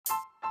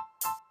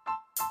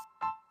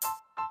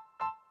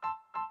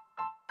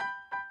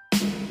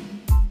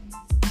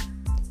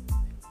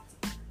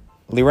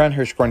Liran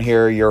Hirschborn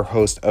here, your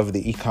host of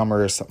the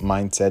e-commerce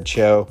mindset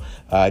show.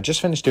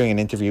 Just finished doing an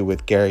interview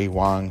with Gary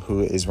Wang,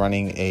 who is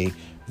running a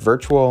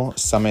virtual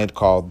summit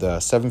called the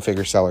Seven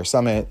Figure Seller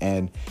Summit.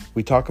 And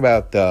we talk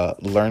about the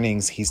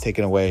learnings he's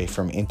taken away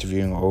from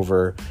interviewing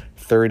over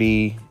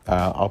 30,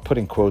 I'll put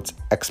in quotes,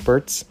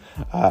 experts.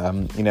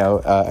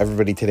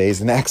 Everybody today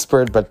is an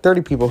expert, but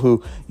 30 people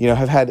who,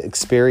 have had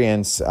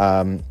experience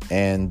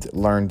and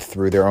learned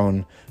through their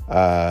own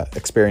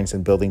experience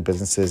in building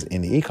businesses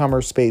in the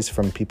e-commerce space,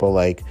 from people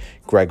like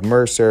Greg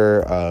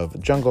Mercer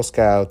of Jungle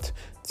Scout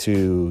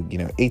to,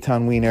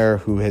 Eitan Weiner,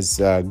 who has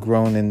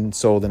grown and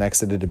sold and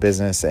exited a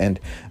business, and,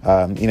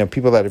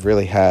 people that have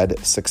really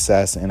had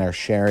success and are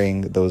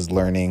sharing those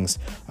learnings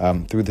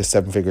through the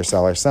Seven Figure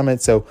Seller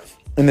Summit. So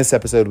in this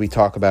episode, we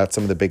talk about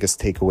some of the biggest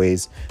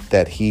takeaways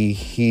that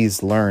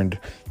he's learned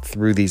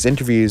through these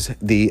interviews.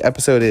 The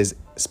episode is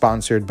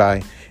sponsored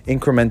by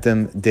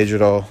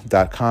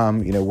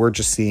incrementumdigital.com. We're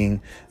just seeing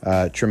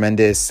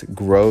tremendous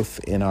growth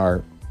in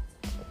our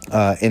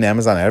in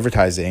Amazon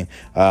advertising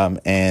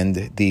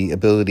and the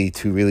ability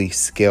to really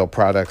scale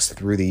products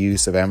through the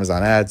use of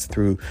Amazon ads,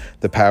 through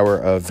the power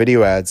of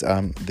video ads.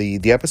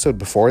 The episode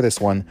before this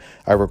one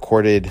I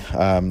recorded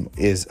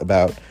is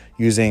about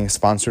using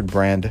sponsored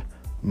brand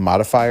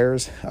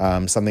modifiers,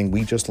 something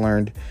we just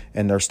learned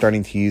and are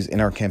starting to use in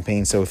our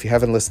campaign. So if you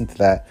haven't listened to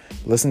that,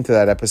 listen to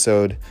that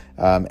episode.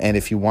 And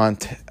if you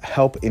want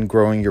help in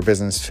growing your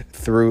business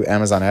through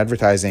Amazon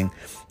advertising,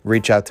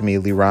 reach out to me,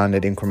 Liran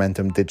at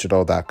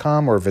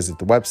incrementumdigital.com, or visit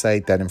the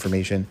website. That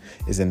information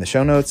is in the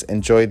show notes.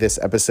 Enjoy this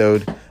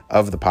episode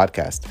of the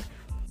podcast.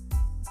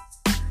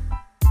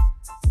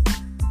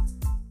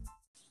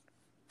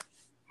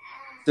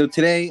 So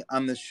today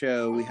on the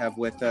show, we have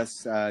with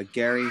us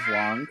Gary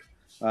Wang.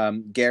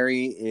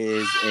 Gary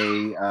is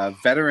a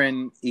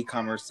veteran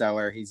e-commerce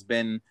seller. He's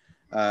been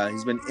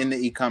in the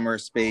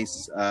e-commerce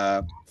space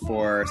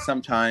for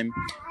some time.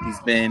 He's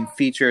been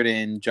featured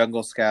in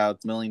Jungle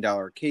Scout's $1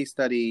 Million Case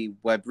Study,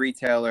 Web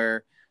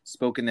Retailer,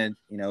 spoken at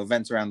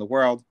events around the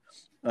world,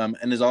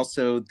 and is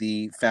also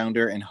the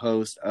founder and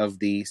host of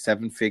the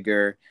Seven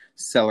Figure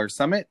Seller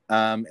Summit.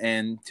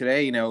 And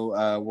today,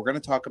 we're going to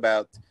talk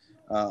about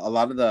a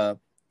lot of the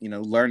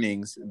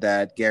learnings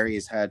that Gary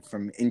has had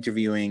from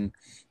interviewing.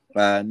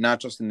 Not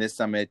just in this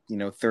summit,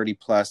 30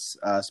 plus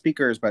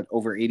speakers, but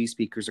over 80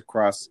 speakers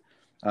across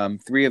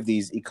 3 of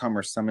these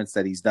e-commerce summits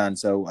that he's done.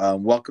 So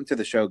welcome to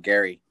the show,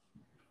 Gary.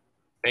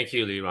 Thank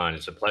you, Liran.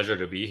 It's a pleasure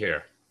to be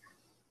here.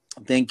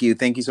 Thank you.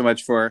 Thank you so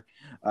much for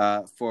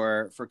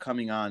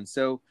coming on.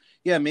 So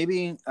yeah,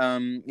 maybe,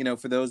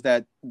 for those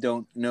that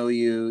don't know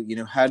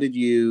you, how did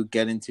you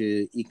get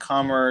into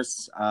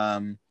e-commerce?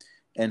 And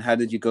how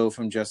did you go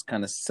from just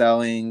kind of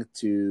selling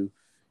to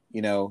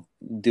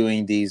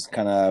doing these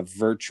kind of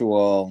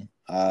virtual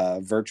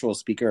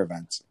speaker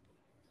events?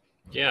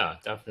 Yeah,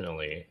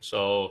 definitely.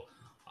 So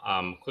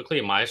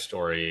quickly, my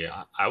story,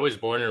 I was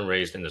born and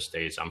raised in the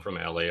States. I'm from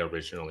LA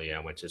originally. I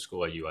went to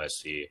school at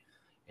USC.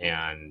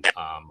 And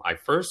I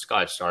first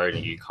got started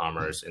in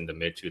e-commerce in the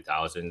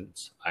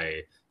mid-2000s.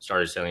 I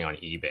started selling on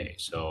eBay.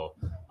 So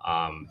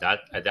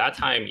at that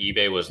time,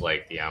 eBay was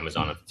like the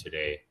Amazon of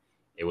today.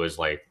 It was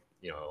like,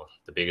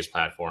 the biggest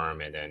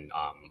platform. And then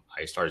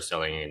I started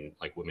selling in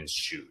like women's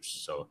shoes.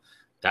 So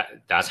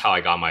that's how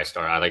I got my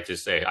start. I like to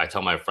say, I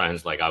tell my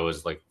friends, like I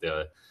was like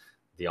the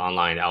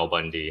online Al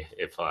Bundy,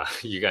 if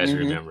you guys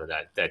remember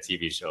that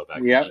TV show back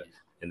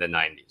in the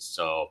 90s.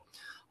 So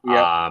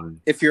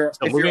if you're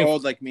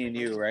old like me and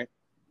you, right?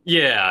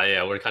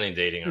 Yeah, we're kind of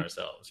dating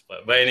ourselves.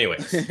 But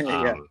anyways,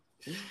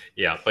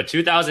 but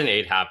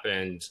 2008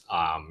 happened.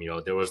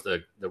 There was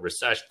the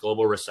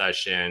global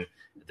recession.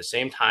 At the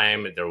same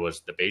time, there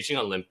was the Beijing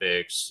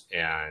Olympics,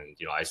 and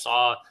I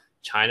saw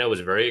China was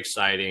very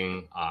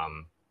exciting.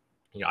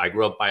 I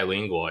grew up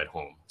bilingual at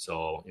home,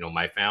 so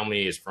my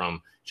family is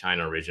from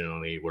China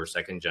originally. We're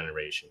second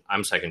generation.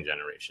 I'm second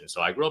generation,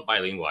 so I grew up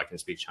bilingual. I can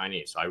speak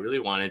Chinese, so I really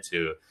wanted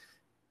to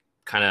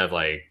kind of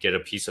like get a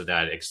piece of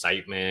that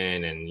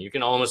excitement. And you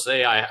can almost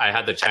say I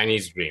had the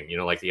Chinese dream,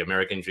 like the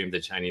American dream, the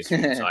Chinese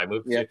dream. So I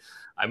moved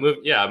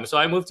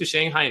to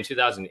Shanghai in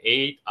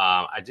 2008.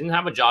 I didn't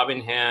have a job in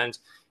hand.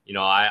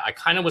 I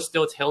kind of was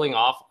still tailing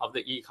off of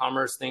the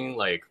e-commerce thing.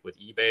 Like with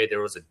eBay, there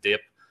was a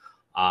dip.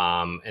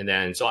 And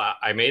then, so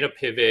I made a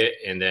pivot,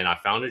 and then I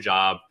found a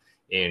job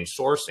in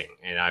sourcing,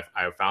 and I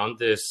found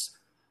this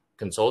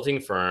consulting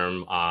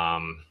firm.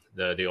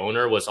 The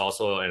owner was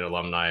also an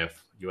alumni of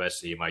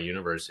USC, my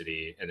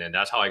university. And then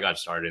that's how I got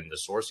started in the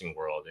sourcing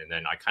world. And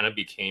then I kind of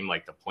became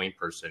like the point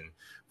person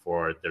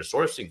for their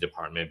sourcing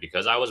department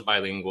because I was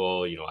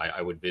bilingual.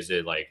 I would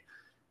visit like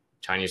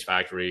Chinese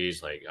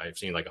factories. Like I've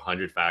seen like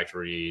 100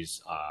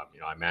 factories.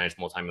 I managed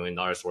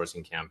multi-million-dollar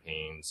sourcing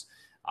campaigns.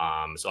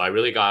 So I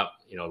really got,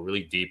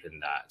 really deep in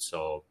that.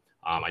 So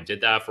I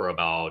did that for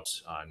about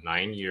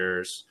 9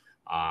 years.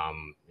 I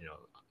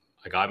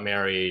got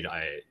married.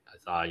 I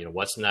thought,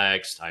 what's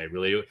next? I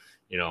really,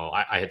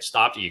 I had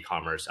stopped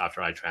e-commerce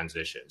after I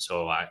transitioned.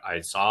 So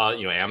I saw,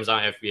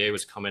 Amazon FBA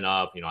was coming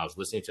up. I was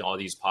listening to all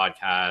these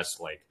podcasts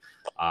like,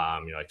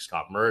 like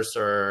Scott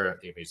Mercer,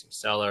 The Amazing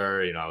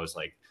Seller. I was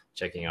like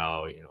checking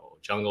out,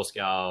 Jungle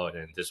Scout.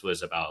 And this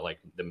was about like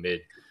the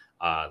mid,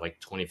 like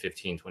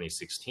 2015,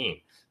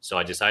 2016. So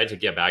I decided to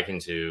get back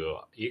into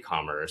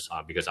e-commerce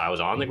because I was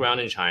on the ground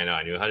in China.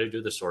 I knew how to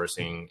do the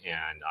sourcing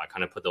and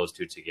kind of put those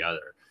two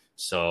together.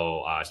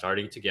 So I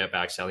started to get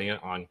back selling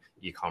it on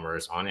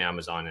e-commerce on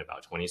Amazon in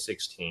about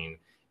 2016.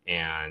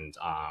 And,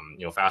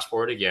 fast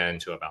forward again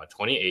to about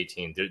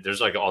 2018,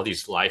 there's like all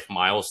these life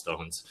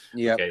milestones.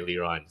 Yep. Okay,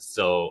 Liran.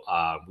 So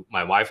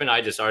my wife and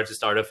I decided to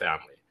start a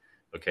family.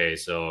 Okay,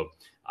 so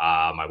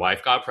my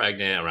wife got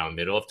pregnant around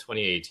middle of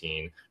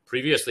 2018.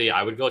 Previously,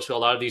 I would go to a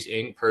lot of these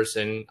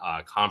in-person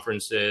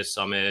conferences,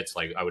 summits.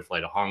 Like I would fly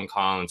to Hong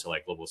Kong to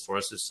like Global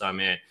Sources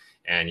Summit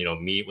and,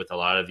 meet with a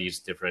lot of these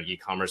different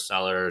e-commerce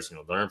sellers,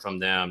 learn from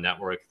them,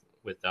 network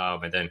with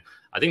them. And then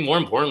I think more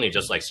importantly,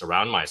 just like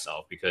surround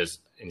myself, because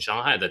in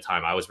Shanghai at the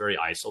time, I was very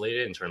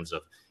isolated in terms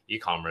of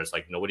e-commerce.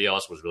 Like nobody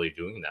else was really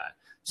doing that.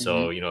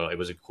 So, it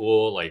was a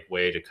cool like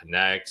way to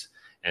connect.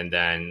 And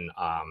then,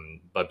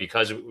 but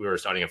because we were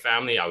starting a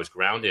family, I was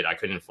grounded. I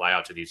couldn't fly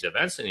out to these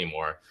events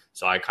anymore.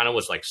 So I kind of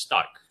was like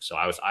stuck. So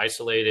I was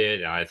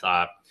isolated and I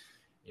thought,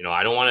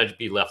 I don't want to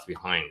be left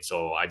behind.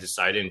 So I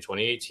decided in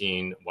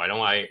 2018, why don't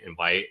I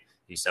invite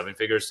these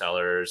seven-figure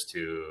sellers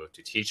to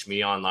teach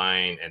me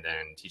online and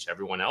then teach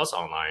everyone else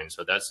online.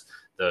 So that's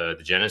the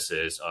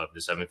genesis of the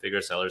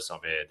Seven-Figure Seller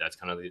Summit. That's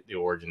kind of the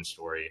origin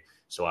story.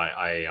 So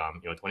I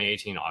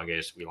 2018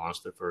 August, we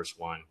launched the first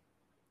one.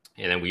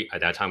 And then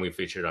at that time, we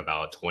featured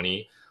about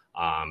 20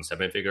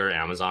 seven-figure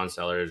Amazon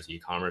sellers,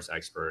 e-commerce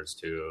experts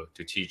to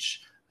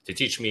teach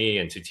me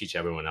and to teach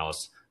everyone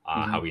else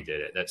how we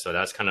did it. So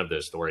that's kind of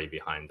the story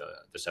behind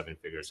the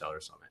Seven-Figure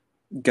Seller Summit.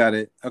 Got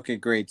it. Okay,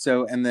 great.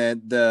 So, and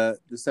the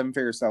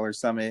Seven-Figure Seller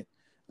Summit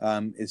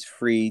is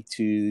free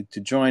to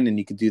join, and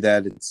you can do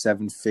that at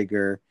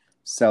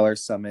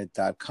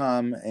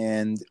sevenfiguresellersummit.com.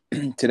 And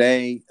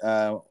today,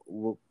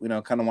 we'll,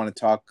 kind of want to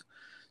talk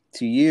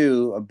to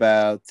you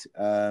about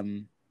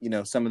some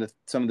of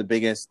the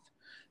biggest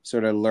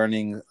sort of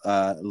learning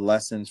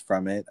lessons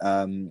from it.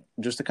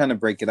 Just to kind of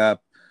break it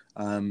up,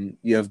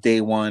 you have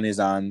day one is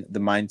on the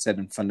mindset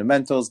and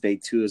fundamentals. Day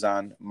two is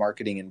on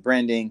marketing and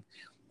branding.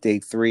 Day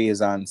three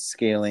is on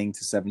scaling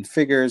to seven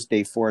figures.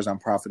 Day four is on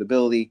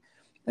profitability,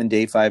 and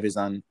day five is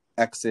on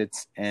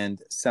exits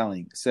and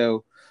selling.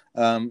 So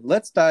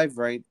let's dive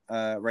right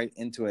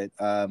into it.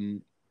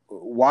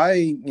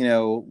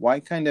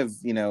 Why kind of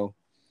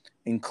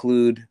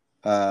include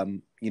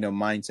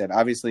mindset?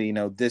 Obviously,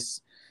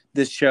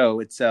 this show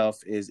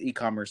itself is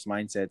e-commerce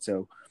mindset.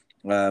 So,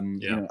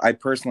 I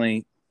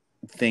personally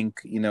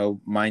think,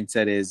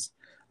 mindset is,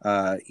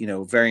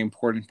 very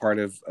important part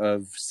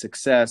of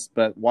success,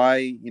 but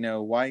why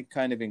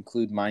kind of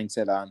include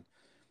mindset on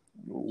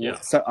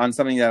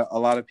something that a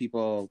lot of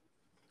people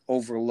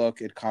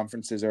overlook at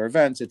conferences or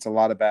events? It's a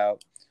lot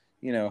about,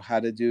 how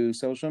to do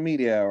social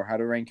media or how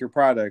to rank your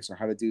products or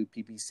how to do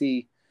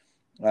PPC.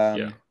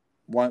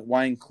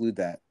 Why include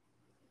that?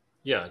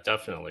 Yeah,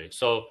 definitely.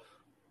 So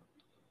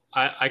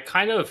I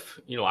kind of,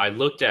 I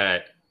looked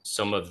at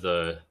some of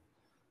the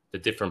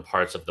different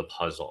parts of the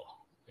puzzle,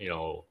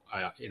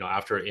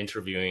 after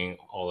interviewing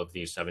all of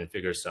these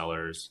seven-figure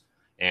sellers,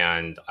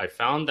 and I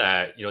found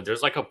that,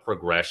 there's like a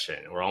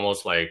progression or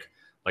almost like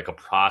a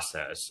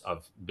process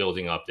of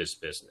building up this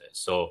business.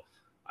 So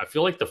I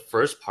feel like the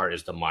first part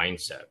is the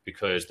mindset,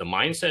 because the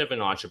mindset of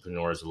an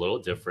entrepreneur is a little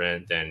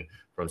different than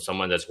from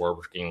someone that's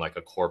working like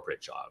a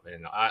corporate job.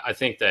 And I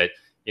think that,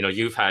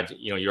 you've had,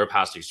 your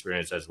past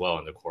experience as well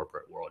in the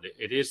corporate world.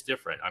 It is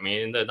different. I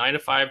mean, in the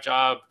 9-to-5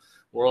 job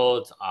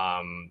world,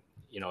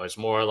 it's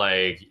more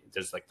like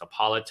there's like the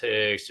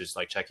politics, just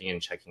like checking in,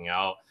 checking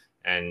out.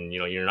 And,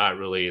 you're not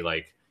really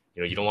like,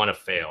 you don't want to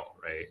fail,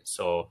 right?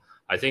 So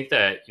I think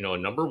that,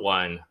 number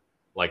one,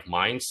 like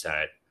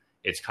mindset,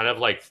 it's kind of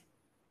like,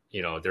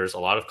 there's a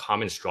lot of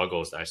common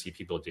struggles that I see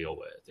people deal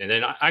with. And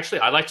then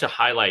I'd like to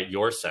highlight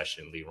your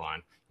session,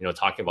 Liran,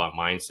 talking about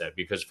mindset,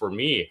 because for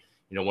me,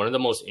 one of the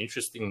most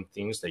interesting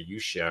things that you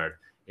shared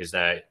is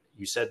that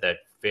you said that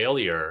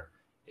failure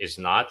is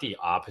not the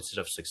opposite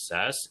of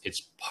success.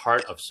 It's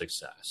part of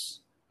success.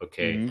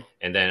 Okay. Mm-hmm.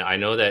 And then I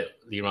know that,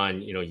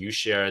 Liran, you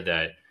shared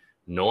that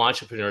no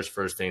entrepreneur's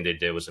first thing they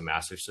did was a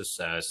massive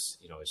success.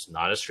 It's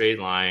not a straight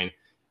line.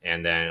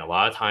 And then a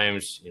lot of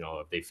times,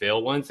 if they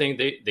fail one thing,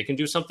 they can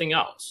do something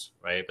else,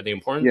 right? But the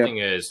important thing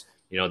is,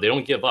 they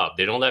don't give up.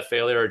 They don't let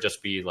failure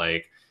just be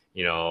like,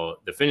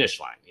 the finish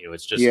line.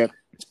 It's just,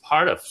 it's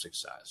part of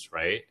success,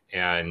 right?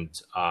 And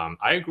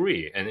I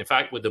agree. And in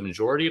fact, with the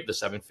majority of the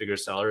seven-figure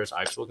sellers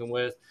I've spoken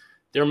with,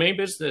 their main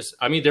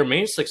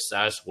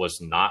success was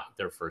not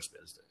their first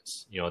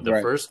business. The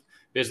first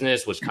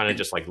business was kind of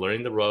just like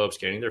learning the ropes,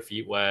 getting their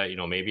feet wet,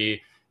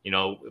 maybe,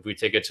 if we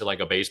take it to like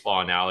a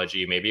baseball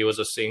analogy, maybe it was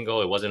a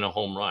single, it wasn't a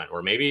home run,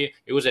 or maybe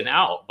it was an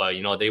out, but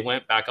they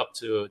went back up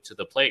to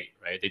the plate,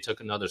 right? They took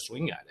another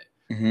swing at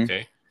it. Mm-hmm.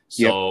 Okay.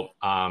 So,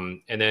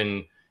 and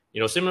then,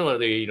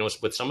 similarly,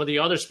 with some of the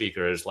other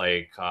speakers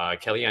like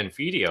Kellyanne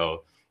Fideo,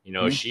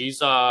 she's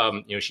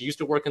she used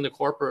to work in the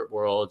corporate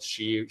world.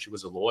 She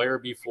was a lawyer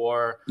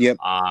before, Yep.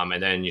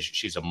 and then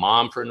she's a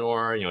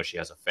mompreneur. She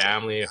has a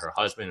family, her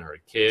husband, her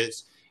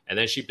kids, and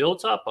then she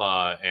built up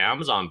an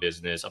Amazon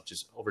business up to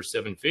over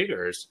 7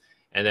 figures.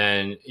 And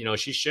then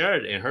she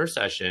shared in her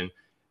session,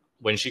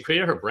 when she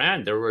created her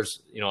brand, there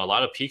was a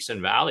lot of peaks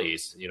and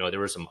valleys. There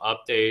were some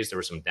up days, there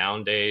were some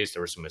down days,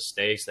 there were some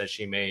mistakes that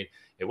she made.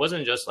 It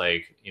wasn't just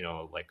like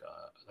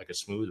like a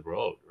smooth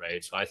road,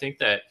 right? So I think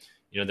that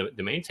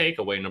the main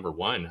takeaway, number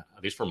one,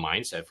 at least for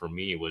mindset for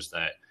me, was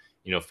that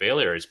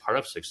failure is part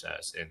of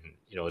success, and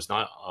it's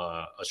not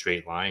a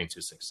straight line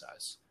to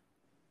success.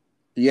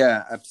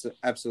 Yeah,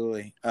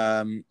 absolutely.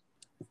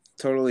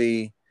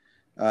 Totally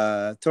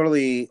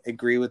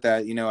agree with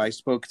that. I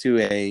spoke to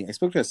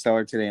a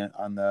seller today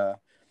on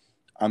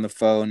the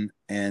phone,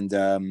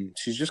 and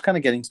she's just kind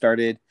of getting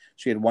started.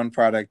 She had one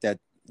product that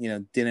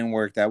didn't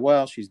work that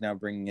well. She's now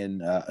bringing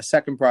in a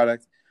second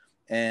product,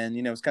 and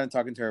was kind of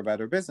talking to her about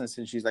her business,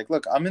 and she's like,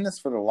 look, I'm in this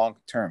for the long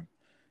term.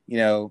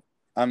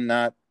 I'm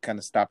not kind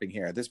of stopping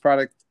here. This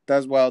product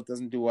does well, it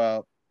doesn't do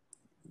well,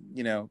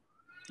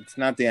 it's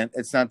not the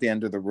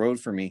end of the road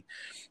for me.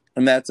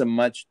 And that's a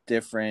much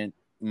different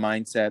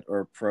mindset or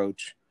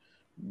approach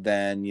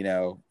than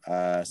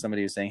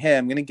somebody who's saying, hey,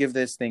 I'm going to give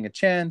this thing a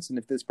chance, and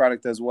if this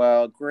product does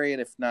well, great.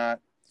 If not,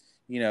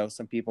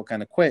 some people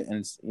kind of quit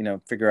and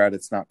figure out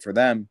it's not for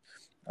them.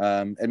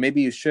 And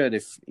maybe you should,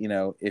 if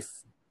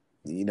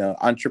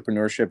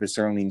entrepreneurship is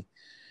certainly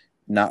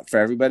not for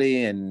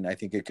everybody, and I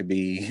think it could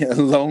be a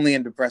lonely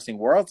and depressing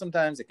world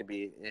sometimes. It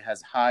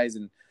has highs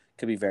and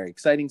could be very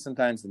exciting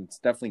sometimes, and it's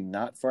definitely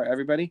not for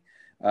everybody.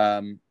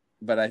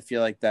 But I feel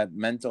like that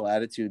mental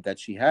attitude that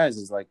she has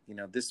is like,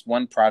 this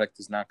one product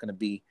is not going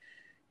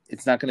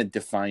to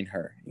define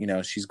her.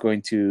 She's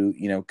going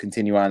to,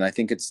 continue on. I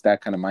think it's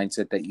that kind of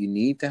mindset that you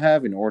need to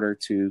have in order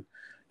to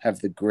have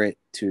the grit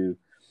to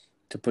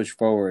push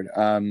forward.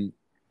 I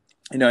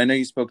know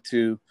you spoke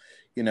to,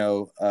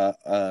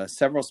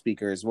 several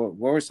speakers. What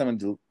were some of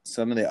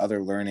the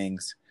other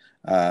learnings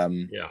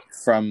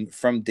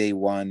from day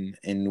one,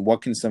 and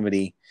what can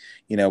somebody,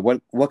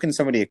 what can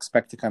somebody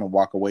expect to kind of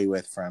walk away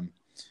with from,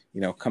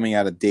 coming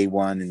out of day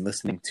one and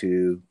listening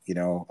to,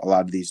 a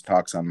lot of these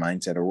talks on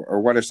mindset, or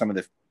what are some of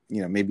the,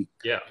 maybe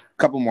a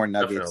couple more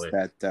nuggets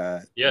that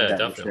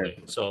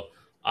definitely. So,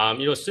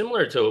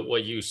 similar to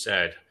what you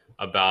said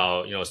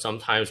about,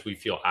 sometimes we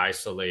feel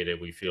isolated,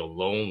 we feel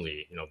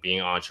lonely,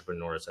 being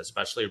entrepreneurs,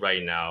 especially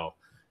right now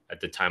at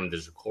the time of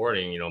this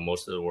recording,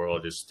 most of the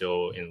world is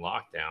still in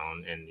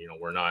lockdown, and,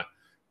 we're not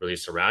really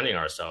surrounding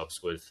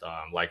ourselves with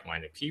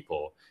like-minded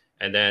people.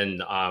 And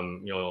then,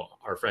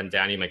 our friend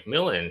Danny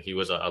McMillan, he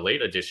was a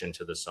late addition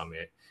to the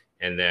summit.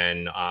 And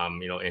then,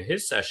 in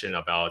his session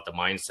about the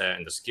mindset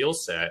and the skill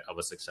set of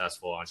a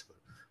successful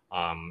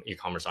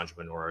e-commerce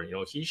entrepreneur,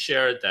 he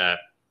shared that,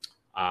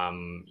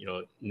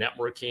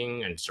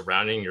 networking and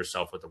surrounding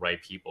yourself with the right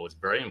people is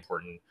very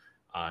important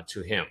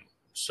to him.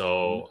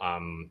 So,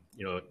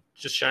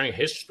 just sharing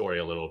his story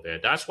a little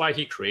bit. That's why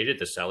he created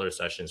the Seller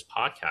Sessions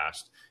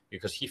podcast,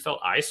 because he felt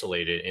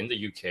isolated in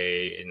the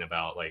UK in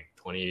about like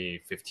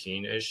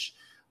 2015-ish.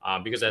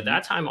 Because at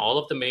that time, all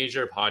of the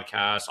major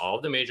podcasts, all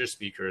of the major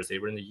speakers, they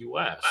were in the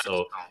US.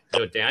 So,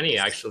 Danny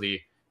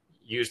actually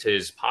used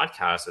his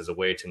podcast as a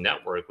way to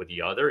network with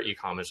the other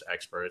e-commerce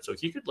experts so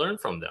he could learn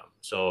from them.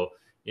 So,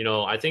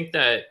 I think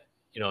that,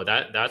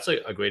 that's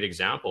a great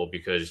example,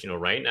 because,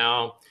 right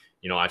now,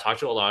 I talk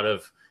to a lot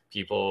of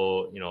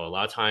people, a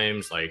lot of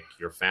times, like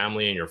your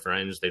family and your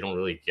friends, they don't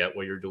really get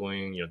what you're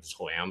doing. This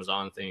whole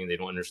Amazon thing, they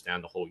don't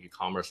understand the whole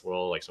e-commerce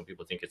world. Like, some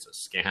people think it's a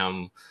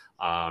scam.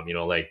 I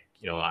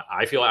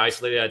feel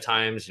isolated at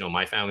times.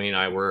 My family and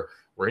I we're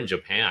in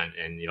Japan,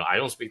 and, I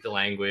don't speak the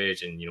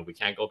language, and, we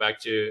can't go back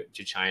to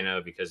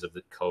China because of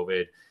the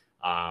COVID,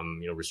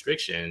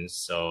 restrictions.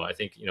 So I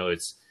think, I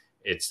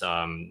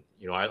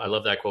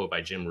love that quote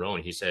by Jim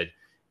Rohn. He said,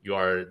 you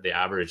are the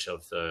average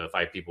of the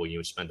 5 people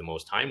you spend the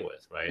most time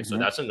with, right? Mm-hmm. So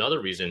that's another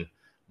reason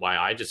why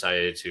I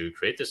decided to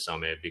create this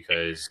summit,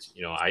 because,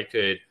 I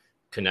could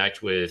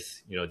connect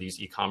with, these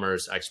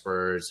e-commerce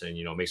experts and,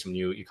 make some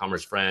new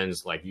e-commerce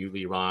friends like you,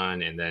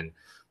 Liran, and then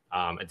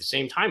at the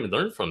same time,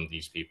 learn from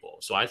these people.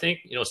 So I think,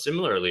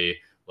 similarly,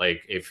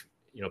 like if,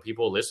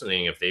 people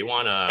listening, if they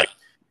want to,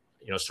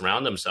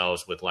 surround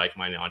themselves with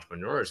like-minded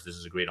entrepreneurs, this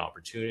is a great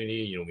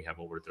opportunity. We have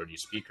over 30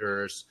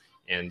 speakers.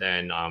 And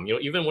then,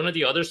 even one of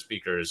the other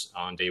speakers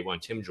on day one,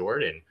 Tim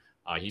Jordan,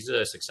 he's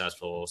a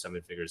successful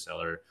 7-figure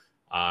seller.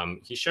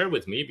 He shared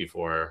with me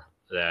before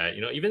that,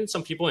 even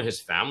some people in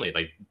his family,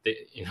 like,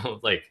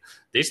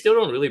 they still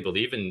don't really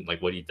believe in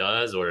like what he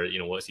does, or,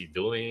 what's he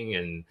doing.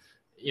 And,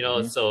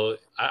 mm-hmm. So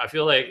I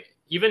feel like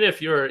even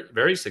if you're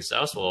very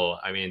successful,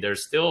 I mean,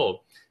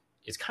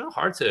 it's kind of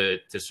hard to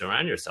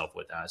surround yourself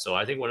with that. So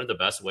I think one of the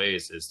best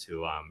ways is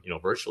to,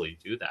 virtually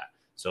do that.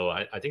 So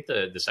I think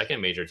the second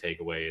major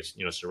takeaway is,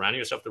 surrounding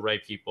yourself with the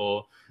right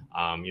people,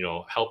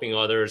 helping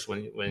others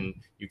when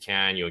you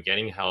can,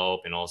 getting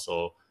help, and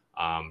also,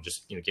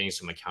 just getting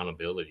some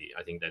accountability.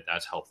 I think that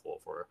that's helpful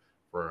for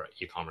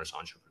e-commerce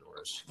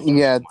entrepreneurs in terms of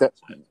Yeah,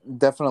 mindset.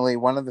 definitely.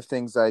 One of the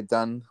things I'd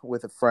done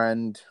with a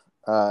friend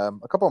a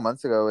couple of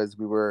months ago is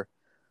we were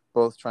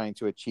both trying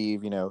to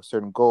achieve,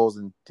 certain goals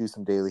and do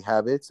some daily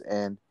habits.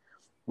 And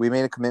we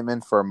made a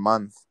commitment for a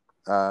month.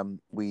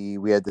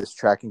 We had this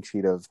tracking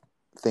sheet of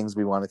things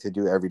we wanted to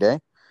do every day,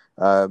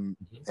 Mhm.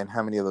 and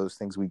how many of those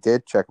things we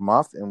did, check them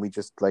off. And we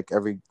just like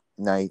every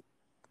night,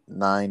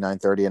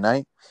 9:30 at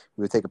night,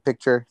 we would take a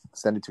picture,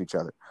 send it to each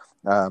other.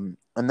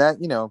 And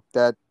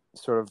that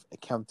sort of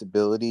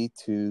accountability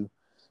to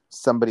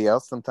somebody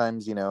else.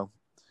 Sometimes,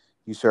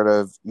 you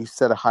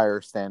set a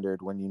higher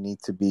standard when you need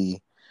to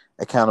be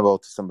accountable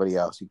to somebody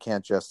else. You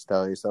can't just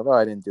tell yourself, "Oh,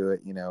 I didn't do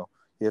it." You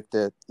have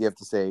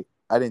to say,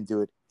 "I didn't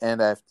do it,"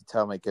 and I have to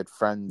tell my good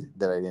friend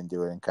that I didn't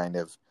do it, and kind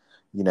of,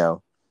 you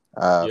know,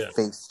 Yeah.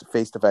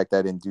 face the fact that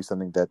I didn't do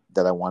something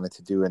that I wanted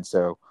to do. And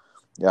so,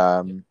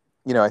 Yeah.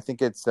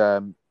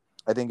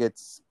 I think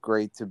it's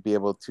great to be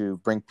able to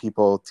bring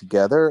people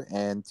together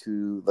and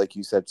to, like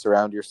you said,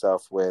 surround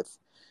yourself with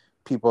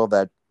people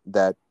that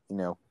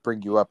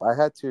bring you up. I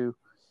had to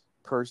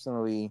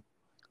personally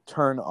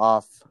turn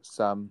off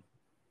some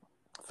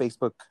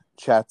Facebook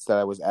chats that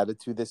I was added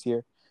to this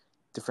year,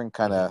 different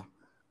kind Mhm. of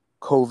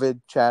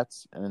COVID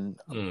chats and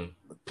Mm.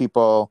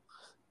 people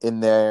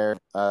in there.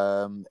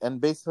 And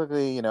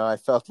basically, I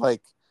felt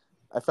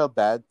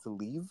bad to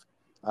leave.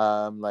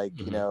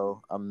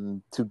 Mhm.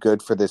 I'm too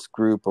good for this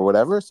group or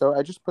whatever. So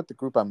I just put the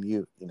group on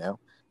mute, Yeah.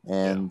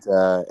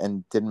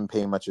 and didn't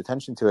pay much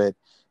attention to it.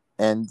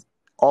 And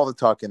all the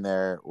talk in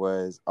there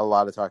was a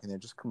lot of talking there,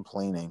 just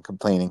complaining,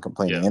 complaining,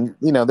 complaining. Yeah.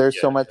 And, there's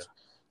Yeah. so much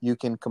you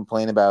can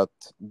complain about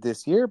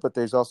this year, but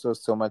there's also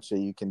so much that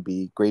you can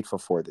be grateful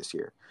for this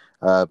year.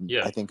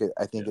 Yeah. I think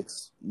Yeah.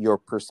 it's your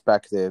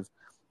perspective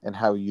and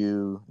how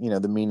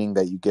the meaning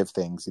that you give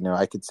things.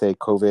 I could say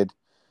COVID,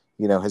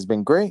 has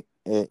been great,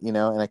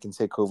 and I can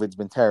say COVID's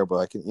been terrible.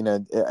 I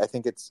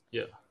think it's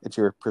Yeah. it's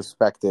your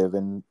perspective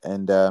and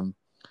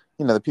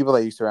the people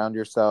that you surround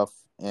yourself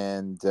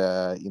and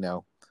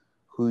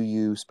who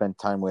you spend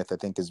time with. I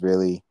think is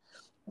really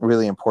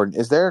really important.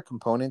 Is there a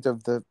component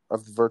of the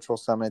virtual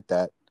summit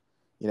that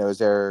is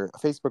there a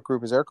Facebook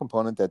group? Is there a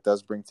component that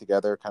does bring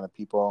together kind of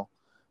people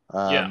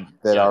Yeah.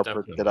 that Yeah. that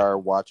Definitely. are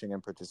watching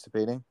and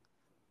participating?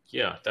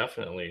 Yeah.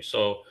 Definitely.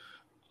 So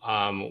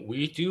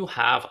we do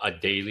have a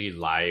daily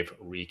live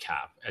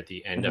recap at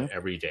the end of Mm-hmm.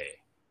 every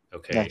day.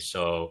 Okay, Nice.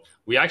 so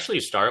we actually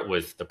start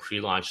with the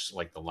pre-launch,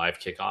 like the live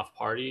kickoff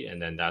party, and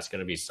then that's going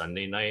to be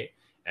Sunday night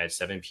at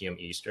 7 p.m.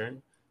 Eastern.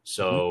 Mm-hmm.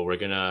 So we're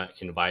gonna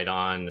invite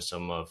on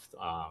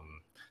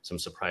some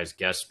surprise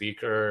guest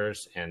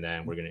speakers, and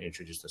then we're gonna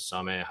introduce the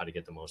summit, how to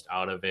get the most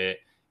out of it,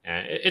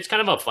 and it's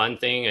kind of a fun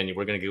thing. And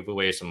we're gonna give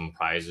away some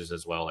prizes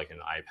as well, like an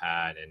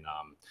iPad, and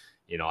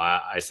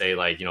I say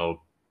like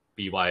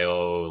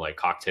BYO like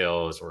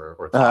cocktails or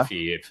Uh-huh.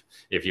 coffee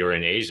if you're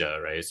in Asia,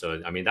 right? So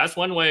I mean that's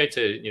one way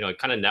to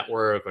kind of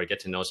network or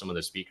get to know some of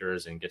the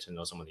speakers and get to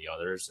know some of the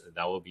others.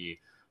 That will be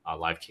a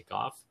live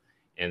kickoff,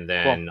 and Cool.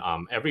 then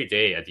every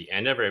day at the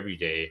end of every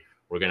day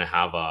we're gonna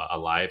have a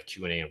live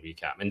Q&A and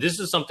recap. And this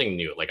is something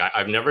new. Like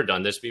I've never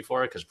done this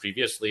before because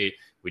previously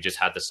we just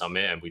had the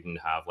summit and we didn't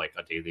have like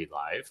a daily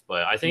live.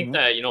 But I think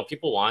Mm-hmm. that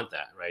people want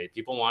that, right?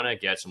 People want to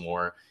get some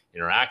more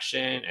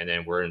interaction, and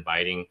then we're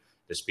inviting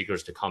the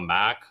speakers to come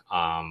back.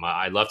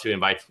 I'd love to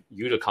invite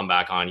you to come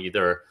back on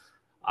either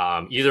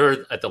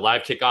at the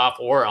live kickoff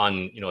or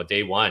on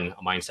day one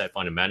mindset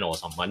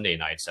fundamentals on Monday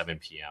night 7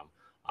 p.m.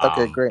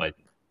 Okay, great. But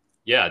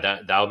yeah,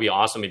 that would be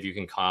awesome if you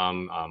can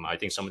come. I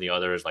think some of the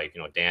others like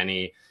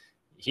Danny,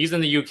 he's in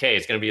the UK.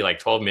 It's going to be like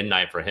 12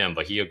 midnight for him,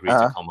 but he agreed to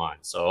Uh-huh. come on.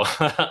 So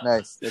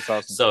Nice. That's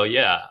awesome. so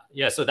yeah.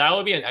 So that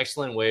would be an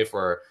excellent way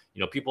for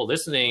people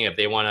listening if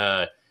they want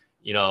to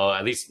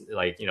at least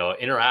like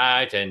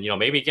interact and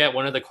maybe get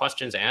one of the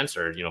questions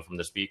answered from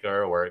the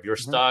speaker. Or if you're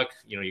Mm-hmm. stuck,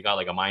 you got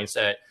like a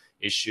mindset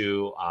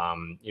issue.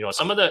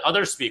 Some of the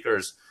other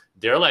speakers,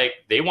 they're like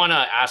they want to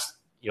ask.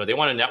 They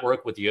want to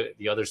network with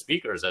the other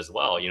speakers as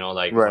well.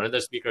 Like Right. one of the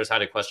speakers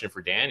had a question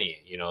for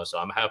Danny. So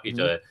I'm happy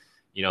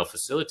Mm-hmm. to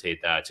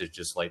facilitate that to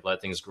just like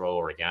let things grow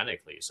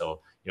organically.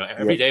 So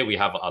every Yep. day we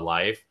have a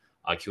live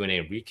Q&A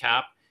and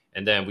recap.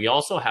 And then we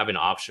also have an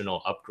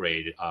optional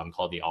upgrade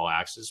called the All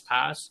Access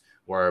Pass,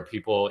 where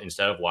people,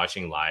 instead of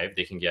watching live,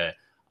 they can get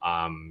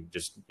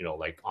just,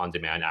 like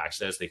on-demand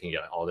access. They can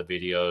get all the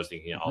videos, they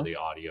can get all Mm-hmm.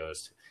 the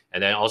audios.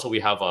 And then also we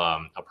have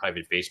a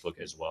private Facebook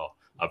as well,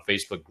 a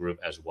Facebook group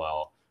as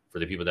well for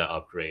the people that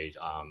upgrade.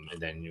 And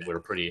then we're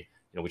pretty,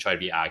 we try to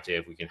be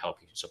active. We can help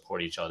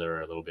support each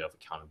other, a little bit of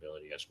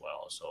accountability as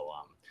well. So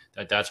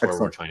that's where we're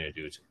Excellent. trying to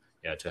do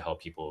to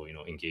help people,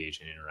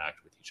 engage and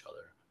interact with each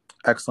other.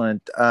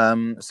 Excellent.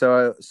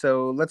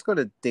 So let's go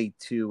to day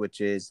two,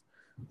 which is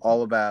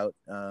all about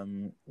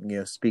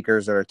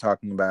speakers that are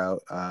talking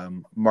about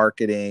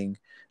marketing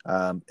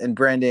and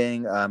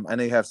branding. I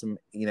know you have some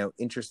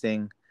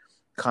interesting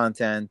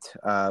content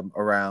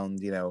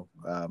around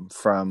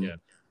from Yeah.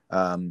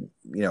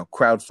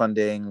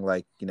 crowdfunding,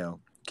 like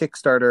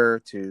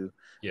Kickstarter to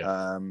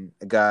Yeah.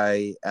 a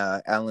guy,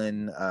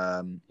 Alan,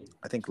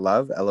 I think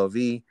Love,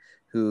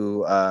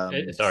 who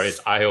Sorry,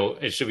 it's Io.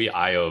 It should be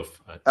Io.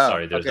 oh,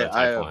 Sorry, there's okay, a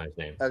typo Iov. on his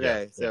name. Yeah,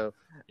 Okay, yeah, so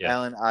yeah,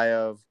 Alan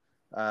Iov,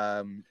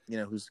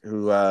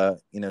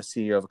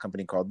 CEO of a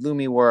company called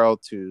Lumi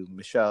World, to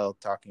Michelle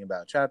talking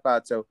about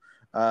chatbot. So,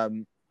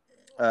 um,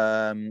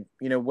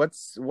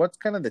 what's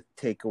kind of the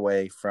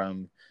takeaway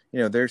from,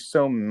 there's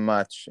so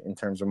much in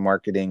terms of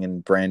marketing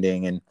and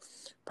branding, and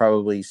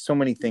probably so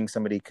many things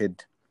somebody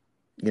could,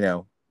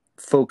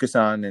 focus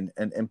on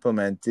and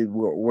implement.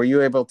 Were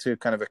you able to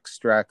kind of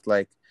extract,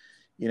 like,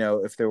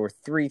 if there were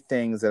three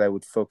things that I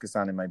would focus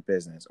on in my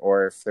business,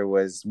 or if there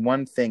was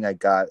one thing I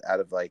got out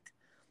of, like,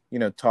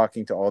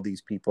 talking to all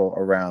these people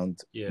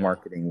around yeah,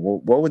 marketing,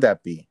 what would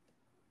that be?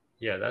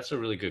 yeah. That's a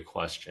really good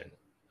question.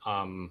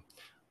 Um,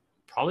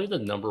 Probably the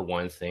number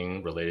one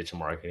thing related to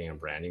marketing and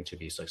branding to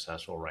be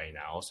successful right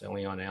now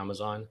selling on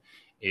Amazon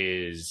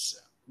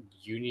is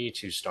you need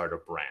to start a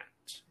brand.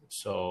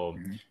 So,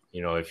 Mhm.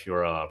 if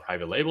you're a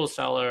private label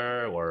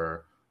seller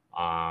or,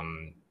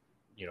 um,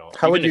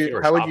 How would even if you you're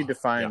a how would you shop, yeah,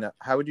 define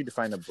how would you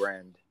define a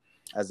brand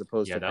as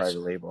opposed yeah, to that's private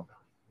label?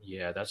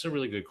 yeah, that's a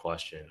really good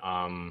question.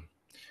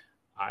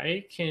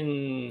 I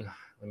can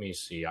let me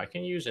see. I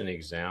can use an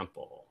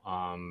example.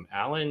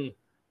 Alan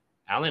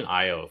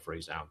Io, for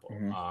example,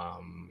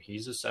 Hmm.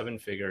 he's a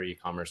seven-figure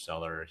e-commerce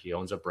seller. He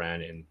owns a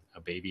brand in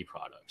baby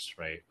products,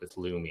 right, with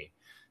Lumi.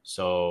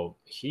 So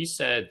he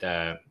said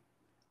that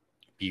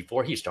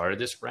before he started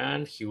this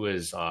brand, he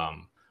was a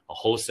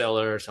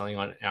wholesaler selling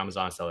on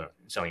Amazon,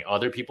 selling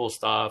other people's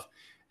stuff.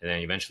 And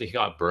then eventually he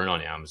got burned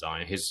on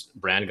Amazon. His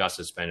brand got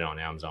suspended on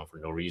Amazon for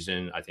no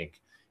reason. I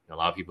think a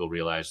lot of people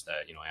realize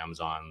that,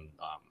 Amazon,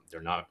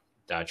 they're not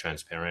that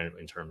transparent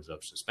in terms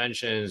of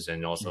suspensions.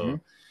 And Hmm.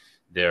 also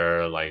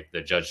they're like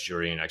the judge,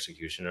 jury, and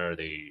executioner.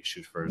 They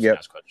shoot first and Yep.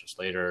 ask questions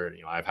later.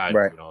 I've had,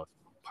 Right.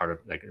 part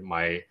of like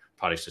my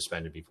product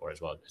suspended before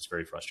as well. It's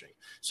very frustrating.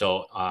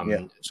 So,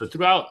 Yeah. so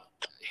throughout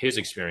his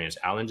experience,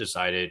 Alan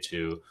decided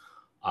to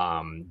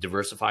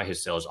diversify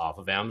his sales off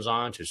of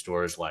Amazon to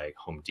stores like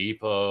Home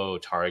Depot,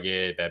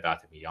 Target, Bed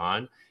Bath and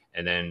Beyond,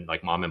 and then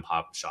like mom and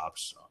pop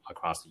shops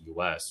across the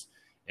U.S.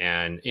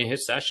 And in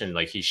his session,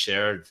 like he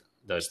shared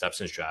the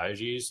steps and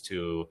strategies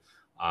to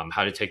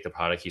how to take the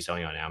product he's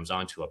selling on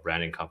Amazon to a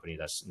branding company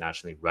that's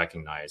nationally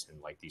recognized in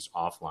like these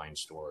offline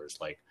stores,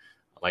 like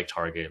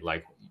Target,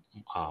 like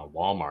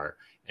Walmart.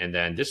 And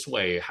then this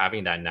way,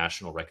 having that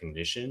national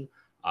recognition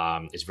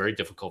is very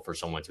difficult for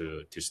someone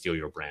to steal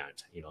your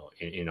brand,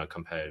 in a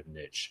competitive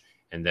niche.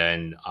 And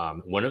then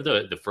one of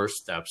the first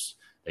steps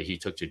that he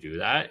took to do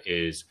that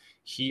is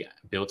he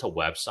built a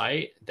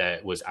website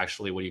that was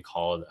actually what he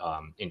called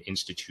an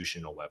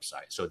institutional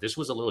website. So this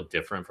was a little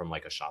different from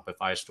like a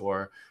Shopify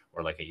store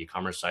or like an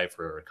e-commerce site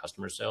for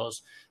customer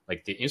sales.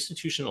 Like the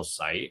institutional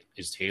site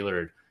is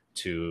tailored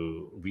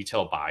to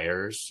retail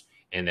buyers,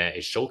 and that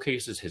it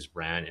showcases his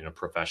brand in a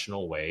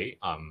professional way.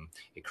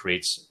 It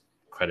creates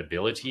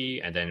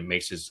credibility, and then it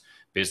makes his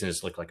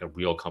business look like a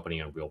real company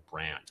and a real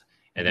brand.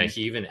 And then Hmm.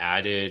 he even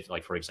added,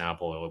 like, for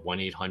example, a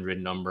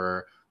 1-800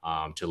 number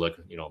to look,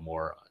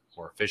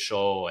 more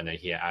official. And then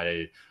he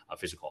added a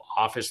physical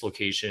office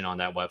location on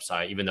that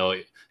website, even though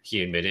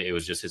he admitted it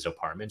was just his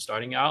apartment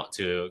starting out,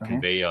 to Uh-huh.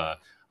 convey a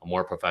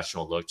more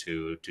professional look,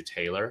 to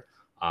tailor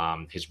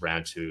his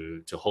brand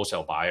to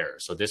wholesale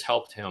buyers. So this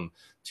helped him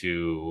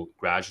to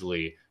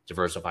gradually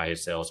diversify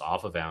his sales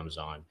off of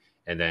Amazon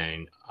and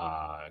then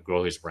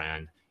grow his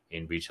brand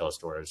in retail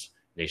stores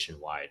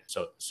nationwide.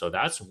 So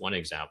that's one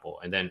example.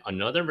 And then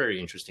another very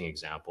interesting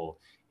example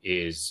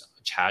is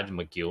Chad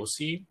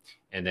McGilsey.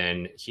 And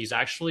then he's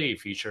actually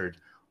featured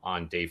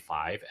on Day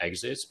 5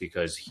 exits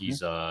because Hmm.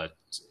 he's a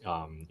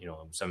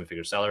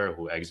seven-figure seller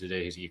who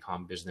exited his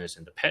e-com business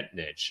in the pet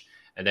niche.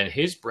 And then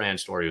his brand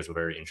story was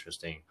very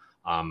interesting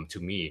to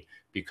me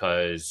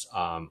because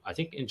I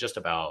think in just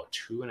about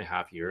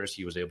 2.5 years,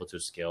 he was able to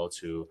scale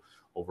to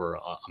over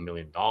 $1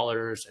 million.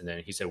 And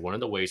then he said one of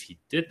the ways he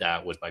did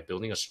that was by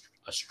building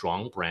a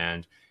strong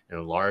brand and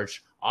a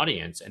large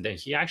audience. And then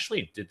he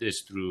actually did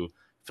this through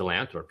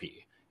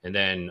philanthropy. And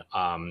then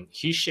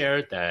he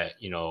shared that,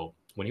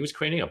 when he was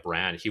creating a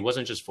brand, he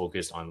wasn't just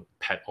focused on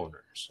pet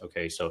owners.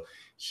 Okay. So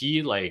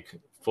he like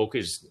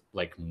focused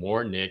like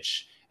more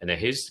niche, and then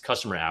his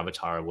customer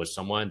avatar was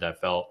someone that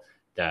felt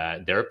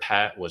that their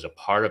pet was a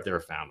part of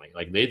their family.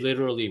 Like they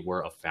literally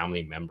were a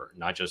family member,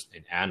 not just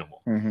an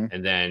animal. Hmm.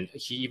 And then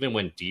he even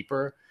went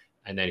deeper,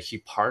 and then he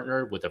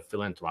partnered with a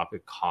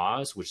philanthropic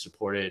cause which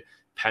supported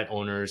pet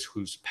owners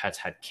whose pets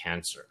had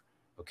cancer.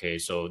 Okay,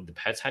 so the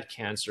pets had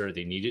cancer,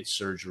 they needed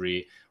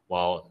surgery,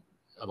 while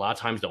a lot of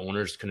times the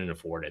owners couldn't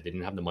afford it. They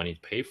didn't have the money to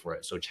pay for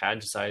it. So Chad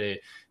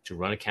decided to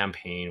run a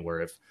campaign where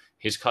if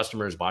his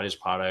customers bought his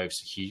products,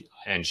 he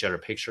and shared a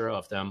picture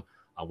of them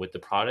with the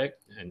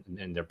product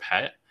and their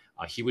pet,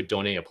 he would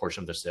donate a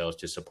portion of the sales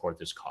to support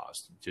this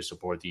cause, to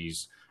support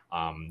these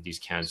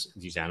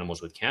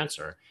animals with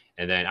cancer.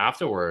 And then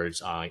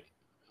afterwards,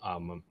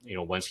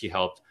 once he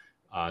helped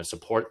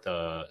support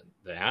the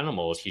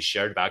animals, he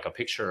shared back a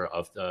picture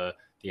of the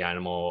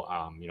animal,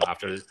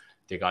 after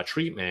they got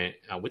treatment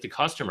with the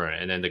customer,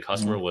 and then the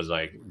customer was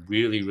like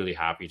really, really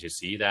happy to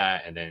see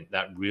that, and then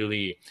that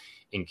really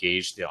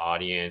engaged the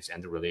audience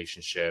and the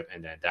relationship,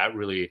 and then that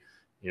really,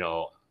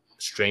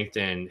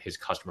 strengthened his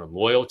customer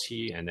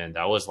loyalty, and then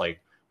that was like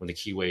one of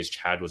the key ways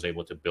Chad was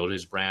able to build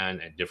his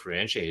brand and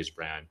differentiate his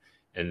brand,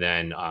 and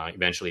then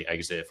eventually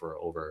exit for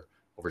over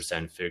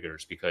 7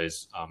 figures,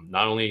 because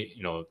not only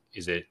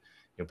is it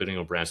building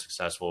a brand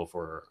successful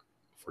for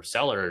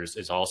sellers,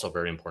 is also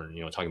very important,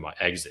 talking about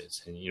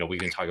exits, and we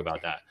can talk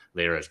about that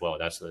later as well.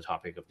 That's the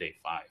topic of day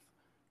 5.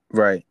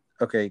 Right.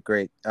 Okay,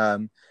 great.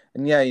 And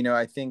yeah,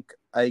 I think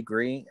I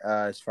agree,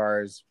 as far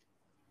as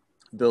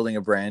building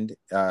a brand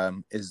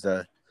is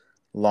the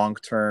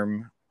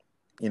long-term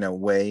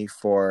way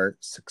for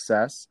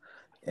success.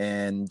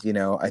 And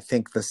I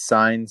think the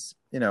signs,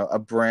 a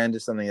brand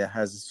is something that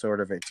has sort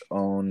of its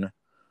own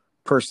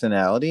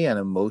personality and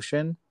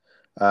emotion,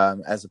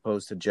 as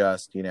opposed to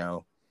just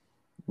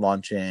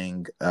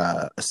launching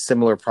a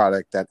similar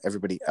product that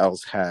everybody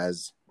else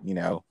has,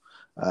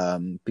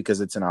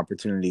 because it's an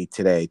opportunity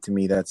today. To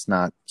me, that's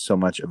not so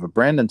much of a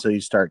brand until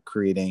you start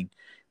creating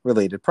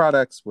related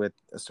products with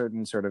a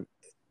certain sort of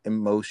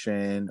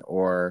emotion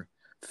or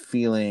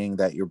feeling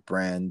that your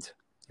brand,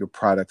 your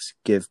products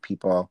give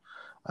people.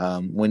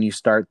 When you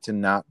start to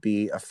not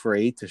be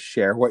afraid to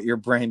share what your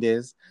brand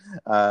is,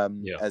 as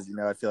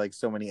I feel like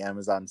so many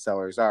Amazon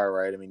sellers are,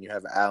 right? I mean, you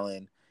have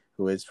Alan,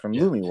 who is from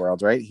Lumi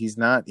World, right? He's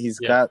got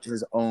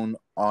his own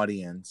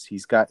audience.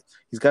 He's got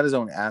his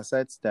own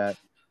assets that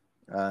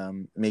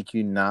make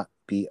you not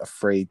be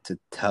afraid to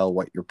tell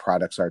what your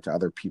products are to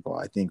other people.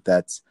 I think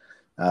that's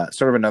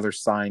sort of another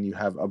sign you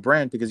have a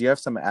brand, because you have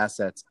some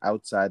assets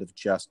outside of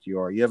just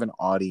you have an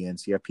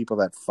audience, you have people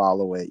that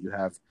follow it, you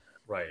have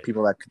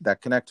people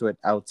that connect to it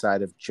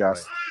outside of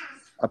just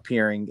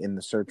appearing in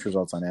the search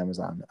results on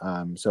Amazon.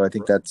 So I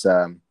think that's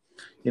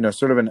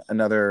sort of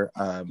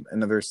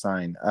another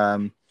sign.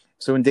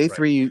 So in day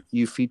 3,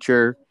 you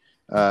feature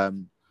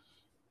some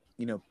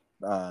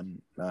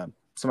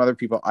other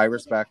people I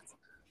respect,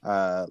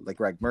 like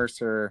Greg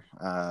Mercer,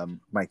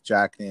 Mike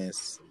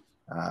Jackness,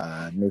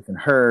 Nathan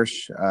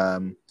Hirsch,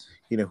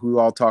 who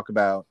all talk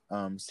about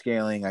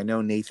scaling. I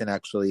know Nathan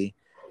actually,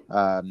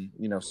 sold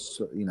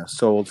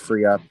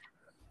FreeUp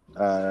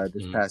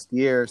this past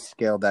year,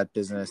 scaled that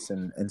business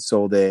and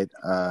sold it.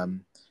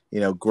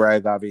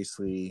 Greg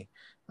obviously,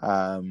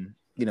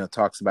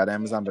 talks about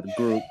Amazon, but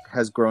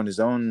has grown his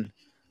own,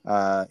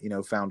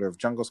 founder of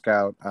Jungle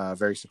Scout,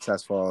 very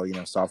successful,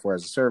 software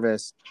as a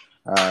service.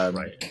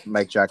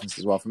 Mike Jackins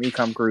as well from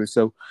Ecom Guru.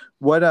 So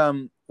what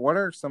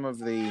are some of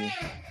the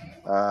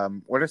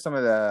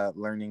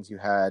learnings you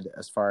had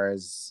as far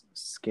as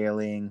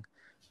scaling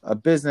a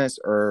business,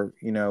 or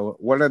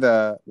what are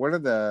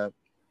the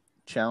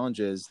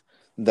challenges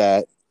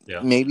that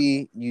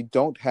maybe you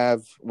don't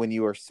have when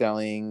you are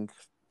selling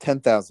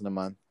 10,000 a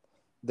month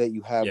that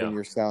you have when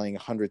you're selling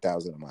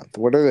 100,000 a month?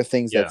 What are the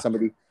things that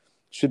somebody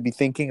should be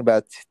thinking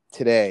about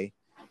today?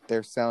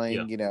 They're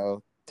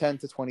selling 10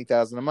 to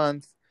 20,000 a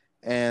month,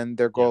 and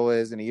their goal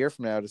is in a year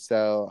from now to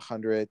sell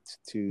 100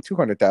 to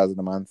 200,000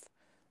 a month.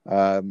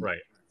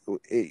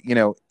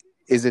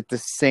 Is it the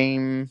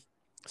same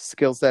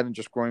skill set and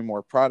just growing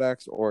more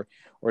products, or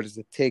does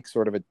it take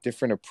sort of a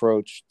different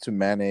approach to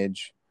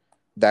manage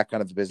that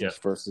kind of business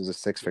versus a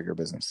 6-figure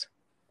business?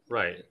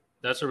 Right.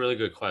 That's a really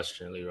good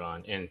question,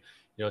 Liran. And,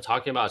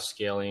 talking about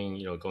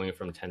scaling, going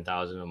from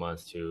 10,000 a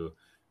month to,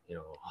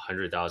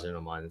 100,000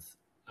 a month.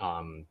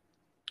 One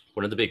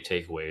of the big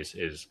takeaways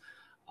is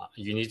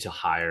you need to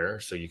hire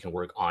so you can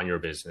work on your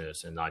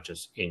business and not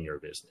just in your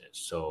business.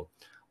 So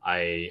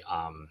I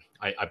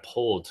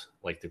polled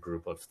like the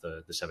group of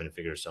the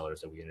 7-figure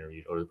sellers that we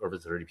interviewed, over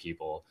 30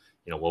 people,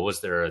 what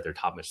was their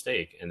top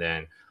mistake? And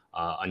then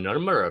a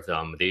number of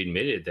them, they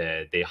admitted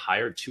that they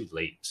hired too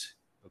late.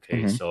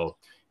 Okay. So,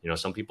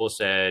 some people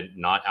said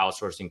not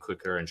outsourcing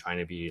quicker and trying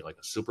to be like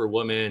a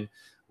superwoman,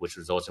 which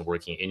results in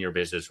working in your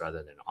business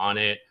rather than on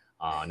it.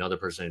 Another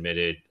person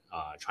admitted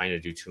trying to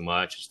do too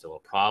much is still a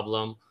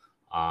problem.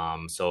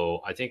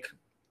 So I think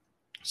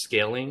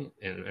scaling,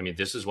 and I mean,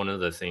 this is one of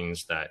the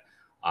things that,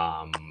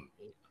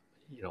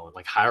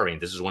 like hiring,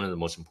 this is one of the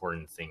most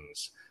important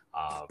things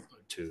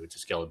to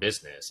scale a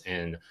business.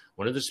 And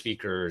one of the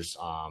speakers,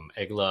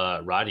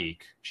 Egla Radik,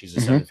 she's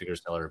a 7-figure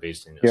seller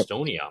based in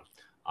Estonia.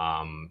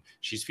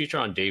 She's featured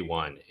on day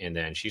 1. And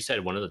then she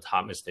said one of the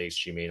top mistakes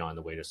she made on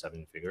the way to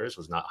 7 figures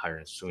was not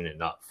hiring soon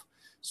enough.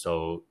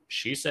 So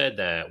she said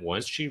that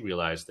once she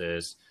realized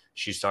this,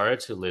 she started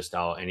to list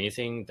out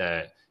anything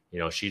that,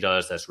 she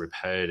does that's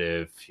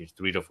repetitive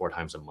 3 to 4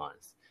 times a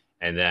month.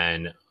 And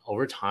then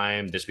over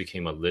time, this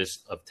became a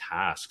list of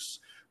tasks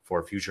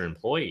for future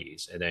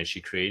employees. And then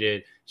she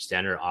created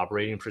standard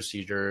operating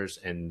procedures.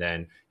 And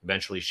then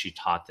eventually she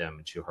taught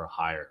them to her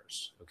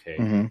hires.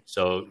 Okay.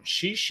 So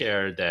she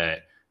shared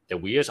that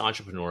we as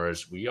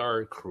entrepreneurs, we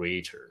are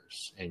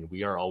creators and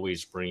we are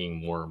always bringing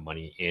more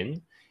money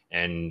in.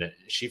 And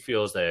she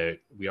feels that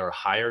we are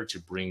hired to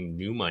bring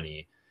new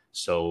money.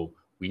 So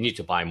we need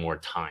to buy more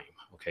time.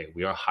 Okay.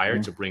 We are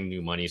hired to bring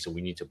new money. So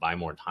we need to buy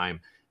more time.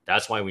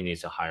 That's why we need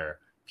to hire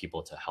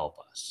people to help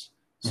us.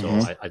 So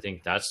Mm-hmm. I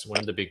think that's one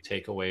of the big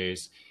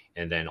takeaways.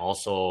 And then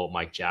also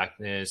Mike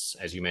Jackness,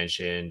 as you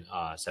mentioned,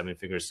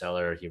 seven-figure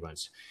seller. He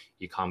runs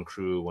Ecom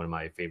Crew, one of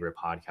my favorite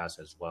podcasts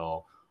as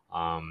well.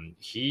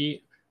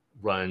 He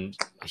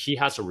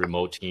has a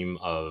remote team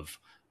of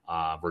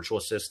virtual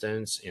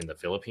assistants in the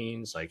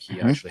Philippines. Like he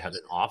Mm-hmm. actually had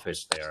an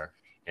office there.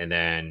 And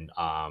then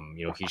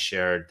he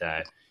shared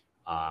that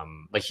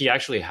like he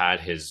actually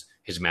had his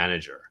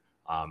manager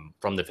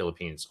from the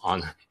Philippines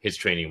on his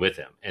training with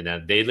him, and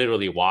then they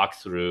literally walked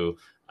through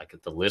like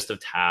the list of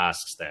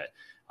tasks that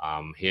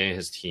he and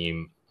his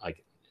team,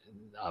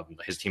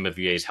 his team of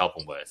VAs, help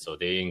him with. So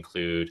they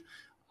include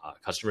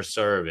customer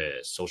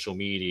service, social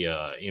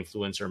media,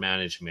 influencer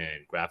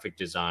management, graphic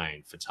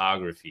design,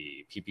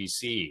 photography,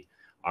 PPC,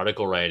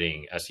 article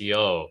writing,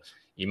 SEO,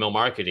 email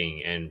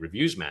marketing, and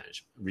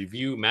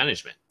review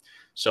management.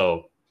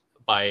 So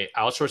by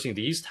outsourcing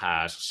these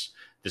tasks,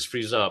 this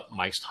frees up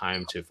Mike's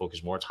time to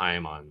focus more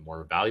time on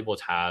more valuable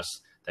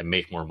tasks that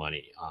make more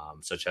money,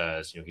 such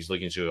as he's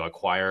looking to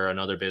acquire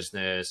another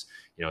business,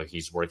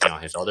 he's working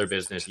on his other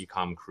business,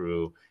 Ecom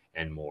Crew,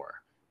 and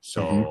more.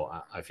 Mm-hmm. So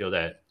I feel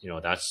that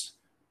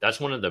that's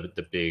one of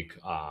the big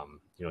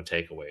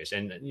takeaways.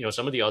 And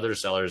some of the other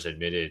sellers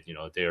admitted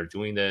they are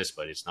doing this,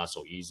 but it's not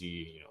so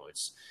easy.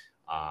 It's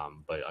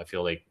but I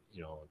feel like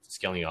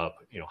scaling up,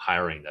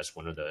 hiring, that's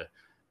one of the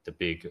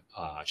big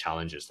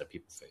challenges that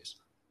people face.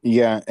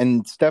 Yeah,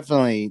 and it's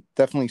definitely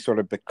sort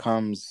of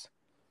becomes,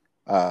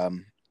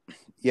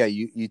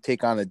 you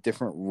take on a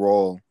different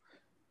role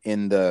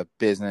in the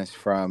business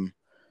from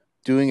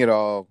doing it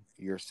all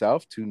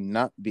yourself to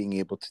not being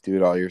able to do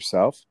it all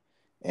yourself,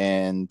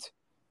 and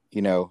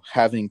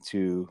having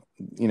to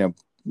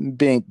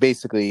being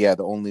basically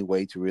the only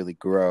way to really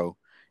grow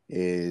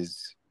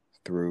is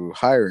through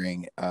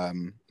hiring.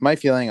 My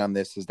feeling on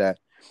this is that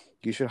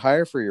you should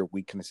hire for your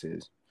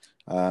weaknesses.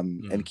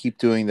 And keep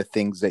doing the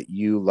things that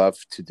you love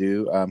to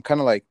do. Kind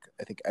of like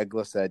I think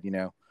Egla said,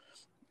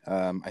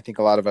 I think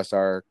a lot of us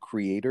are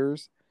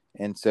creators.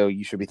 And so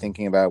you should be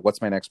thinking about,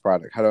 what's my next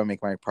product? How do I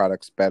make my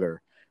products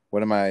better?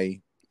 What am I,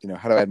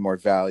 how do I add more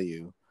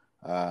value?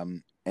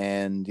 And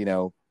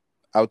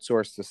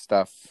outsource the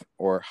stuff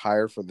or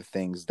hire for the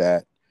things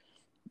that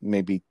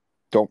maybe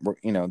don't,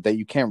 that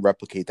you can't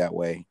replicate that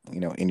way,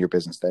 in your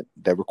business,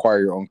 that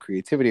require your own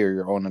creativity or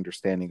your own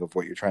understanding of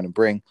what you're trying to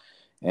bring.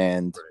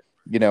 And,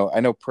 I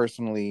know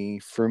personally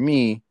for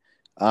me,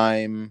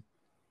 I'm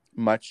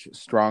much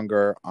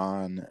stronger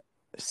on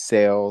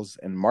sales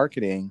and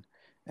marketing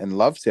and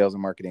love sales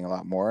and marketing a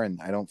lot more.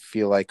 And I don't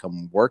feel like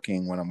I'm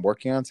working when I'm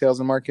working on sales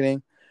and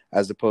marketing,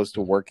 as opposed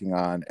to working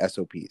on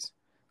SOPs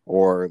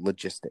or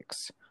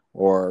logistics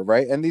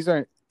right. And these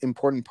are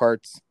important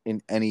parts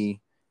in any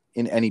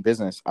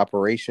business,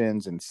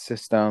 operations and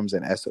systems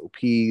and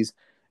SOPs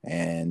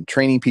and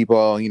training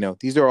people.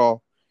 These are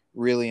all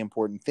really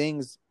important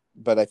things.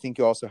 But I think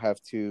you also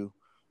have to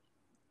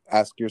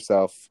ask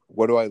yourself,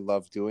 what do I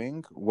love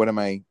doing? What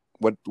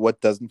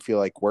doesn't feel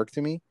like work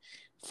to me?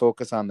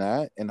 Focus on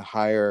that and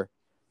hire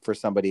for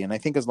somebody. And I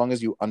think as long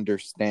as you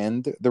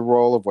understand the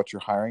role of what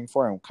you're hiring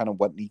for and kind of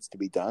what needs to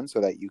be done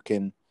so that you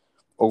can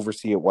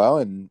oversee it well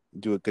and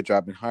do a good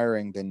job in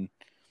hiring, then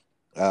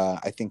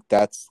I think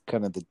that's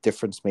kind of the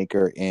difference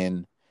maker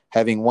in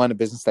having a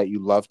business that you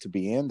love to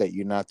be in, that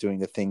you're not doing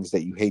the things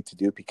that you hate to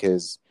do.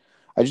 Because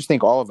I just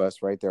think all of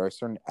us, right, there are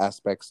certain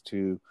aspects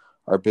to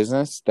our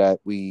business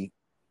that we,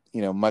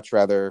 much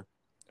rather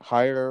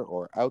hire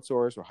or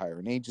outsource or hire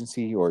an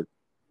agency or,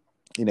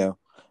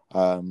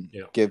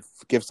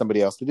 give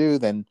somebody else to do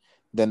than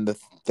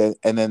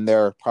and then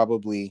there are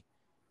probably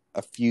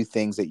a few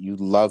things that you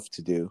love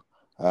to do,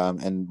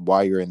 and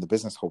why you're in the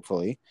business,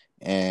 hopefully.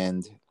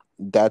 And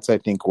that's, I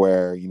think,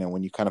 where,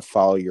 when you kind of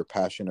follow your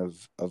passion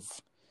of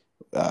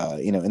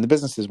in the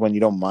business is when you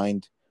don't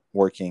mind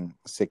working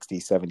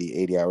 60, 70,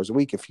 80 hours a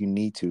week if you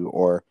need to,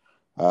 or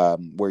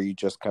where you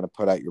just kind of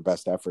put out your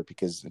best effort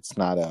because it's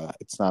not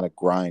a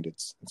grind.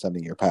 It's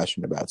something you're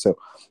passionate about. So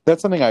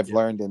that's something I've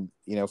learned. And,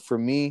 for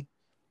me,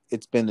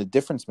 it's been a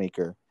difference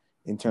maker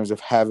in terms of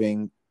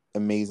having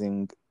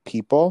amazing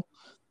people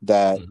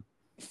that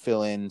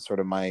fill in sort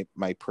of my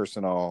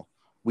personal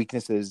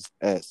weaknesses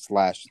 /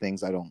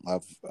 things I don't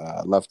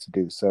love to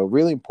do. So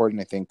really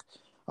important, I think,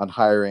 on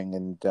hiring.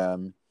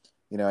 And,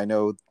 I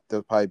know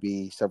there'll probably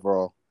be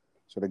several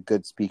sort of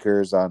good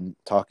speakers on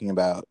talking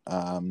about,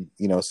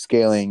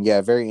 scaling.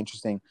 Yeah, very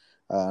interesting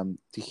to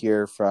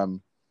hear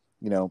from,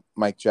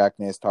 Mike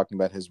Jackness talking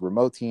about his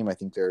remote team. I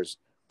think there's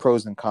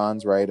pros and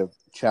cons, right, of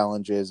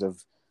challenges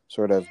of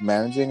sort of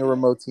managing a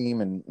remote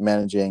team and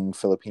managing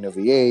Filipino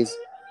VAs,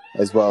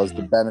 as well as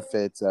the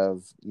benefits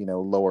of,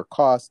 lower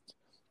cost.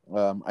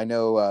 I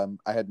know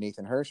I had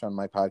Nathan Hirsch on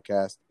my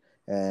podcast,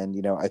 and,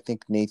 I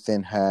think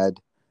Nathan had,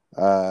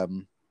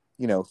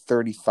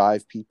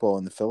 35 people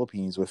in the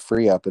Philippines with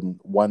FreeUp and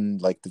one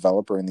like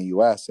developer in the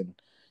US. And,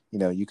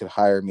 you could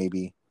hire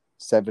maybe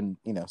 6,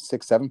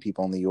 7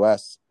 people in the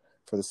US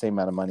for the same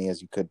amount of money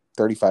as you could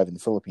 35 in the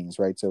Philippines.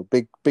 Right. So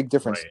big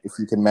difference if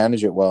you can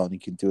manage it well and you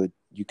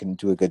can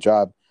do a good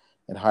job.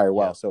 and hire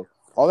well. So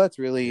all that's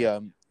really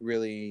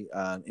really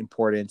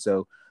important.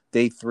 So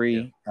day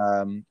 3,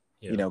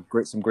 you know,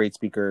 some great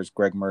speakers,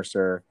 Greg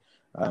Mercer,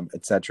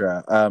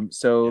 etc.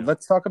 So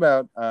let's talk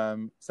about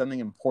something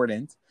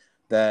important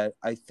that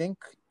I think,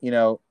 you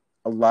know,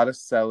 a lot of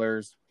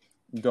sellers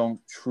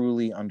don't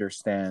truly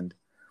understand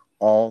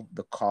all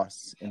the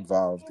costs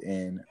involved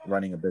in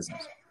running a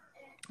business.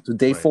 So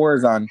day 4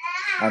 is on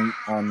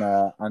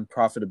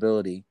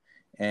profitability,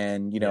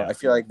 and you know, I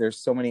feel like there's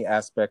so many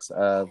aspects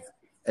of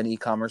an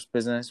e-commerce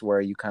business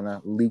where you kind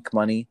of leak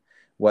money,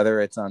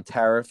 whether it's on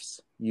tariffs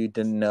you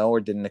didn't know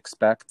or didn't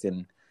expect,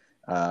 and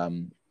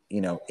you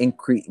know,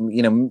 increase,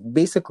 you know,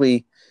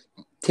 basically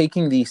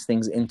taking these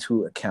things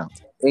into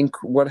account.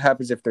 What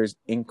happens if there's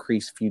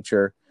increased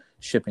future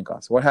shipping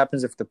costs? What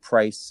happens if the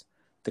price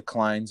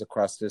declines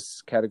across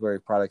this category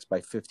of products by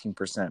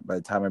 15% by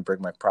the time I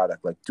bring my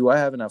product? Like, do I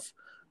have enough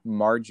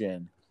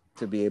margin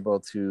to be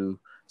able to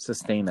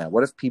sustain that?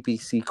 What if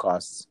PPC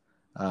costs,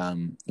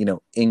 you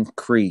know,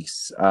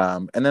 increase?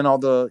 And then all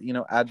the, you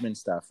know, admin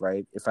stuff,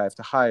 right? If I have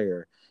to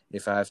hire,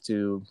 if I have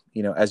to,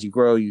 you know, as you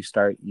grow,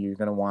 you're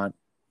going to want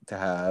to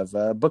have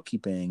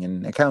bookkeeping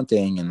and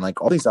accounting and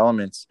like all these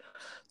elements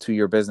to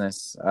your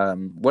business.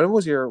 What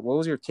was your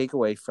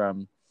takeaway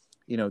from,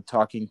 you know,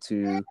 talking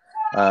to,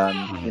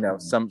 you know,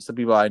 some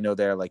people I know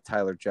there, like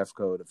Tyler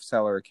Jeffcoat of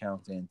Seller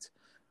Accountant,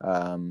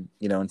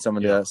 you know, and some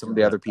of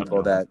the other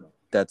people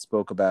that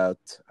spoke about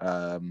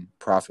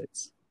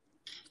profits.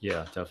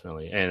 Yeah,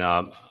 definitely. And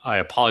I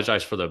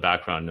apologize for the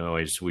background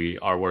noise. We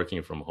are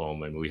working from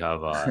home and we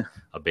have a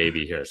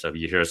baby here. So if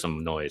you hear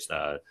some noise,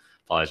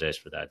 apologize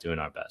for that. Doing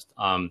our best.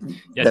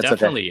 Yeah, that's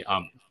definitely.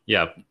 Okay.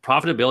 Yeah,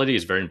 profitability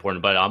is very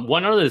important. But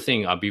one other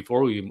thing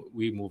before we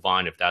move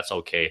on, if that's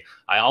okay,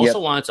 I also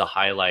wanted to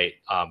highlight,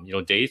 you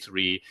know, day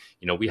 3,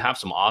 you know, we have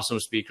some awesome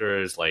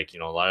speakers, like, you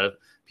know, a lot of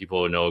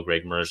people know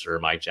Greg Mercer,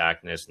 Mike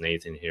Jackness,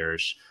 Nathan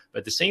Hirsch. But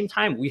at the same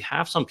time, we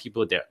have some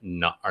people that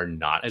are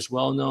not as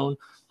well known.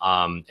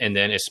 And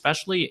then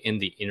especially in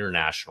the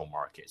international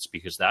markets,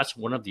 because that's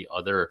one of the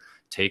other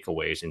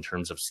takeaways in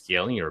terms of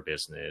scaling your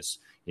business,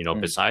 you know,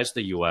 besides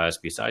the US,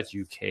 besides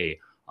UK.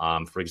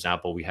 For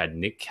example, we had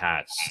Nick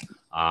Katz.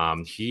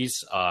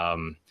 He's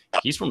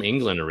from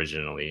England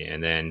originally,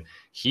 and then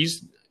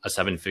he's a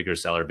 7-figure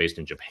seller based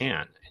in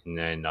Japan. And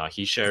then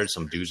he shared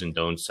some do's and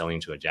don'ts selling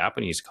to a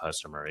Japanese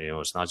customer. You know,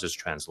 it's not just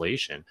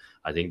translation.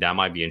 I think that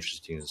might be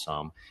interesting to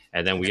some.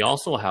 And then we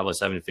also have a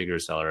 7-figure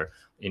seller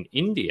in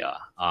India,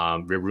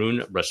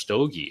 Varun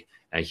Rastogi.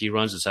 And he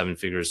runs a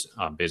 7-figures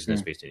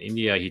business based in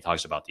India. He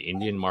talks about the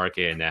Indian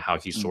market and how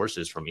he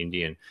sources from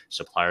Indian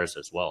suppliers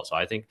as well. So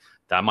I think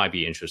that might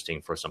be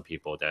interesting for some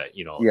people that,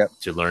 you know,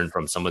 to learn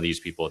from some of these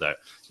people that,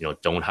 you know,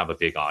 don't have a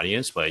big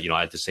audience. But, you know,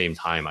 at the same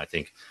time, I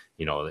think,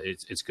 you know,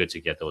 it's good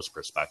to get those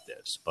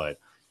perspectives. But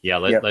yeah,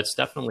 let's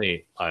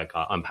definitely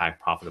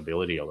unpack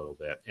profitability a little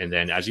bit. And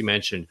then, as you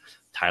mentioned,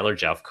 Tyler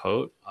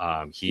Jeffcoat,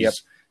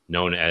 he's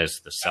known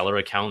as the Seller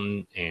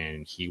Accountant,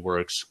 and he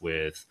works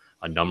with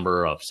a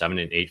number of 7-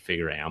 and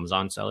 8-figure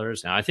Amazon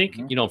sellers. And I think,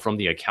 you know, from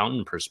the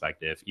accountant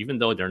perspective, even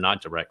though they're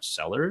not direct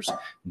sellers,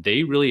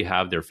 they really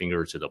have their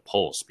finger to the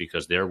pulse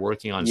because they're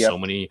working on so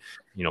many,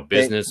 you know,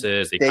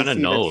 businesses. They kind of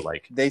know,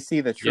 like, they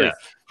see the truth,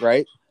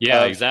 right?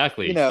 Yeah,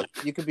 exactly. You know,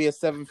 you could be a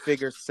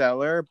 7-figure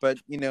seller, but,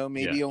 you know,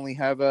 maybe only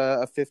have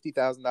a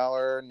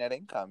 $50,000 net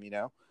income, you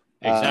know?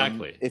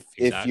 Exactly. If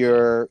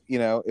you're, you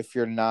know, if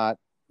you're not,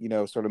 you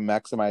know, sort of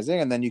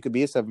maximizing, and then you could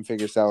be a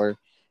 7-figure seller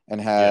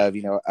and have,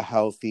 you know, a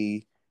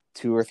healthy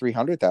 $200,000 or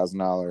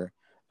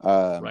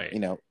 $300,000, you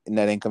know,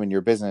 net income in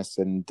your business.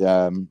 And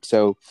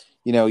so,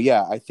 you know,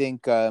 I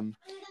think,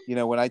 you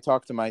know, when I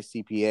talk to my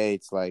CPA,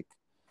 it's like,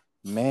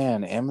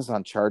 man,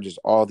 Amazon charges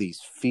all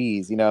these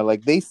fees, you know,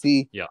 like they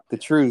see the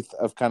truth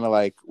of kind of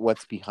like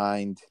what's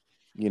behind,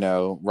 you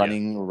know,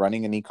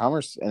 running an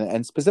e-commerce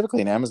and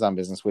specifically an Amazon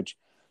business, which,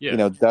 you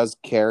know, does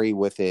carry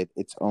with it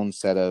its own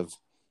set of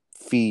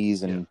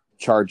fees and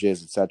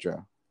charges,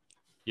 etc.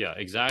 Yeah,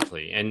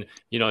 exactly. And,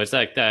 you know, it's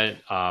like that,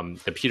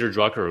 the Peter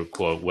Drucker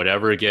quote,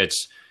 whatever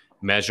gets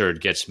measured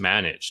gets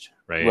managed,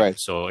 right?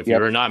 So if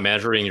you're not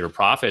measuring your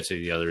profits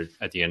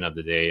at the end of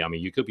the day, I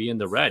mean, you could be in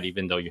the red,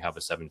 even though you have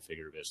a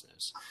 7-figure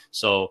business.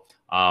 So,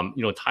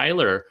 you know,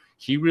 Tyler,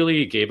 he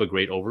really gave a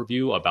great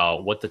overview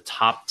about what the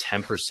top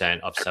 10%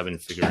 of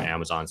 7-figure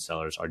Amazon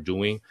sellers are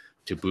doing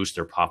to boost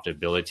their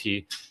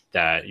profitability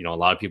that, you know, a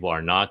lot of people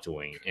are not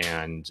doing.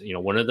 And, you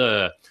know, one of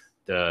the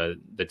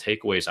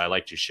takeaways I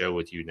like to share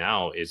with you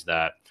now is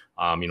that,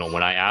 you know,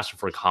 when I asked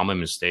for common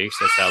mistakes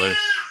that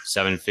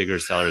 7-figure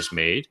sellers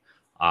made,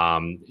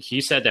 he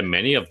said that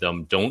many of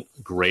them don't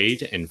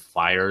grade and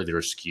fire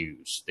their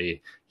SKUs.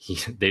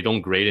 They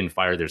don't grade and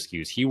fire their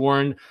SKUs. He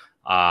warned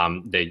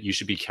that you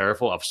should be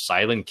careful of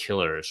silent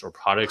killers or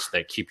products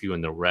that keep you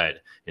in the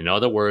red. In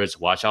other words,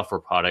 watch out for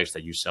products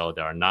that you sell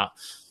that are not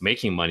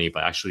making money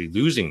but actually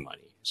losing money.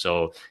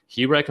 So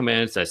he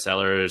recommends that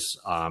sellers,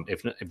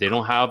 if they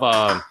don't have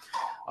a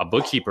a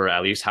bookkeeper,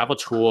 at least have a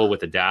tool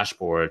with a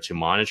dashboard to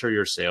monitor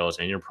your sales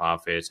and your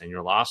profits and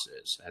your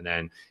losses. And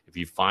then if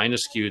you find a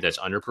SKU that's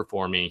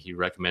underperforming, he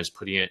recommends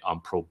putting it on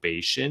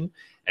probation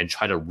and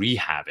try to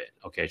rehab it.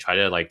 Okay. Try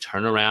to like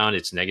turn around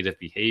its negative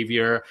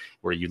behavior,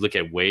 where you look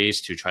at ways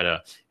to try to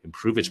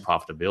improve its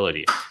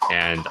profitability.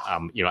 And,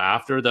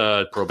 after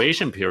the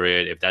probation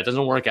period, if that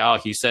doesn't work out,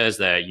 he says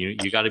that you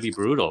got to be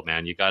brutal,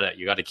 man. You got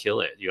to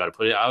kill it. You got to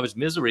put it out of its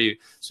misery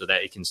so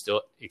that it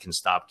can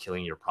stop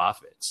killing your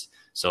profits.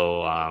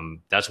 So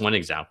that's one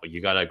example.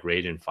 You got to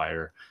grade and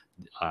fire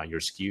your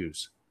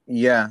SKUs.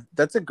 Yeah,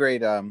 that's a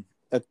great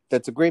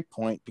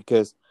point,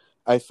 because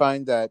I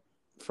find that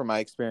from my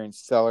experience,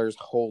 sellers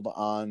hold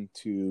on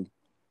to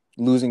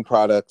losing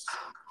products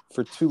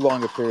for too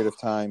long a period of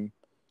time,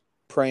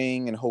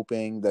 praying and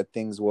hoping that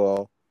things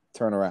will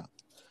turn around.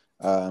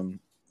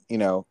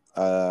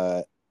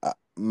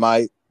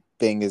 My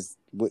thing is,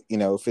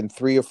 if in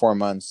 3 or 4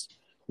 months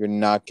you're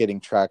not getting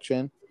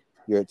traction,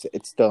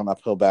 it's still an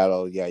uphill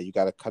battle. Yeah, you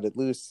got to cut it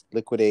loose,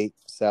 liquidate,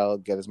 sell,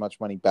 get as much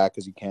money back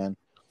as you can,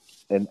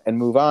 and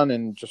move on.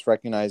 And just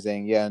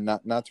recognizing,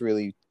 not to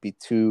really be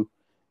too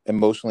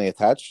emotionally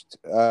attached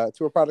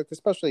to a product,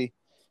 especially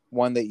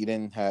one that you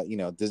didn't have.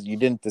 You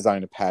didn't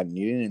design a patent,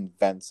 you didn't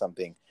invent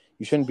something.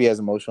 You shouldn't be as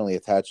emotionally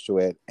attached to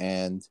it.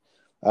 And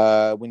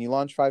when you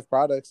launch 5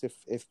 products,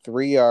 if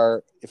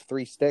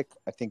 3 stick,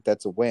 I think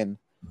that's a win.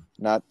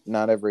 Not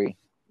every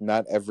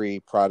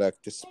product,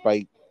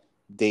 despite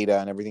data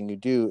and everything you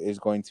do, is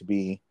going to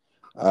be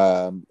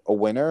a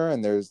winner.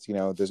 And there's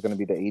going to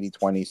be the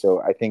 80-20.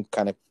 So I think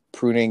kind of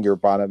pruning your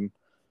bottom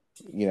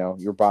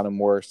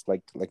worst,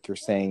 like you're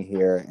saying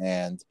here,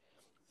 and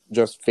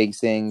just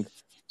facing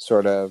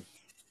sort of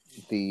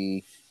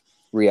the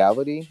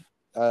reality,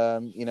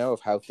 of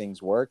how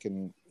things work.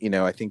 And,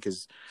 I think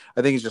is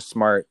just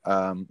smart.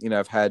 I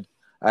had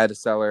a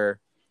seller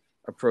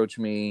approach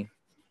me,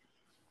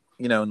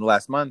 in the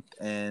last month,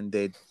 and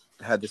they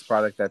had this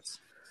product that's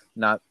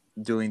not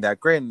doing that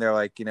great. And they're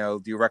like,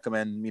 do you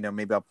recommend,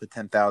 maybe I'll put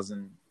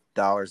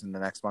 $10,000 in the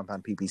next month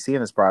on PPC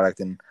in this product?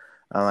 And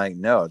I'm like,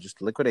 no,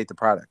 just liquidate the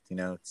product.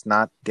 It's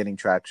not getting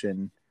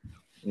traction.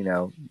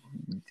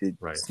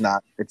 It's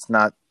not,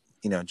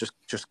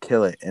 just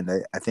kill it.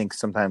 And I think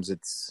sometimes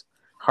it's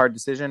a hard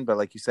decision, but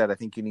like you said, I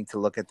think you need to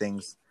look at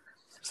things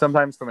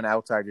sometimes from an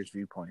outsider's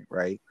viewpoint,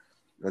 right?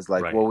 It's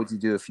like, what would you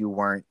do if you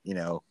weren't,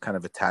 kind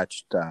of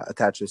attached to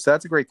this? So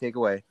that's a great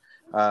takeaway.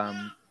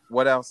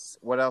 What else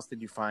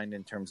did you find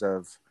in terms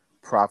of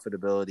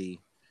profitability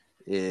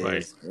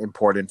is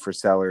important for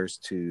sellers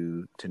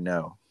to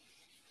know?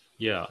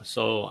 Yeah.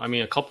 So,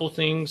 a couple of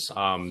things.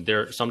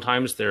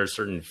 Sometimes there are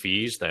certain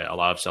fees that a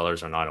lot of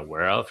sellers are not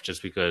aware of,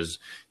 just because,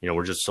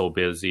 we're just so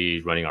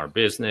busy running our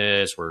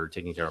business. We're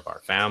taking care of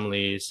our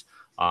families.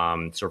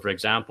 So for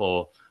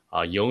example,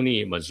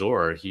 Yoni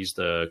Mazur, he's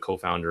the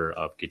co-founder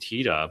of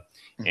Getida,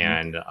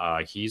 and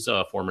he's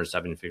a former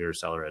 7-figure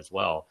seller as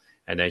well.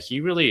 And then he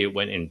really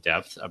went in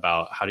depth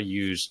about how to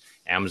use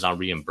Amazon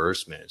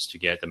reimbursements to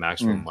get the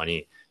maximum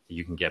money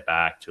you can get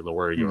back, to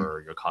lower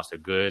your cost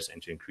of goods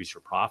and to increase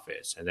your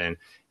profits. And then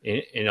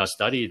in a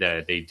study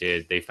that they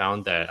did, they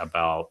found that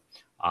about,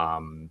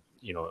 among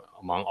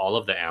all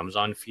of the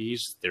Amazon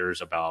fees,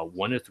 there's about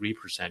 1 to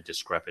 3%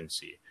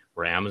 discrepancy,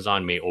 where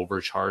Amazon may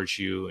overcharge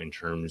you in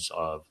terms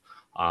of,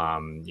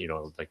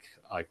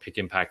 like pick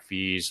and pack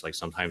fees. Like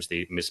sometimes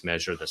they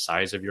mismeasure the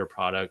size of your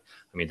product.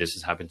 This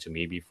has happened to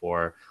me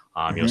before.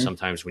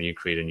 Sometimes when you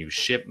create a new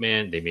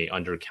shipment, they may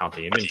undercount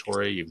the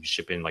inventory. You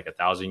ship in like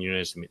 1,000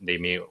 units, they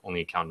may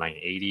only count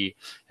 980,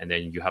 and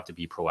then you have to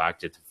be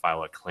proactive to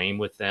file a claim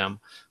with them.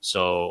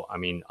 So,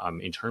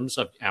 in terms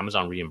of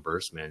Amazon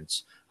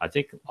reimbursements, I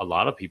think a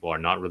lot of people are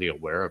not really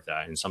aware of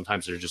that. And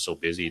sometimes they're just so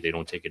busy, they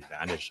don't take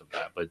advantage of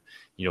that. But,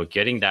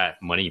 getting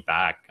that money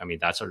back,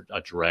 that's a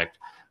direct,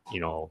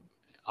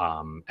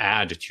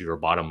 add to your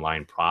bottom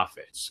line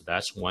profits. So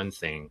that's one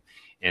thing.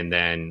 And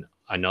then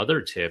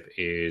another tip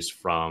is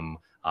from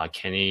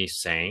Kenny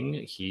Sang.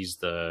 He's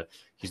the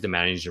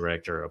managing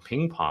director of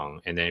Ping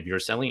Pong. And then if you're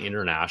selling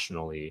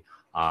internationally,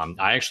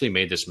 I actually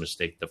made this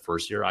mistake the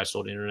first year I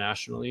sold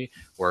internationally,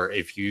 where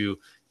if you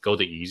go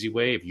the easy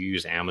way, if you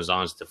use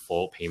Amazon's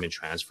default payment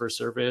transfer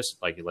service,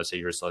 like let's say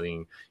you're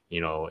selling,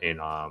 in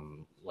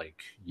like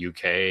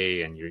UK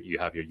and you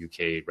have your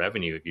UK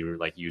revenue, if you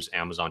like use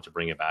Amazon to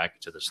bring it back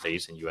to the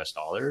States in US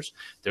dollars,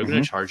 they're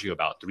going to charge you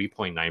about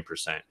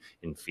 3.9%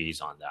 in fees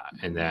on that.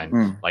 And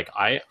then like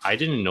I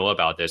didn't know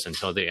about this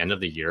until the end of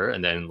the year.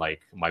 And then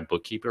like my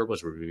bookkeeper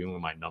was reviewing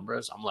my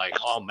numbers. I'm like,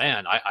 oh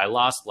man, I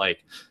lost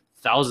like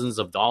thousands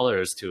of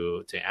dollars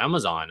to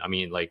Amazon.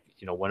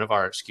 One of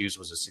our SKUs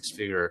was a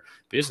 6-figure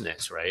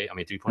business, right?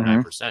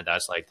 3.9%,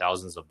 that's like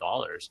thousands of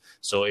dollars.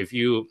 So if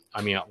you,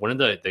 one of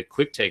the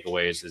quick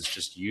takeaways is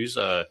just use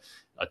a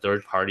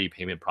third-party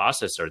payment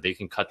processor. They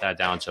can cut that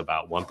down to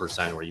about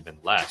 1% or even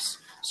less.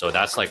 So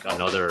that's like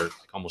another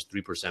almost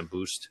 3%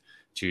 boost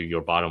to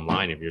your bottom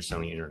line if you're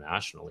selling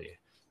internationally.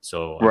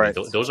 So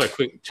those are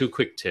two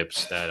quick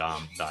tips that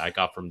I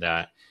got from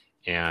that.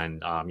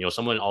 And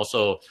someone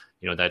also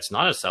that's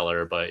not a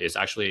seller but is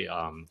actually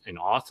an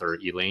author,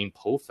 Elaine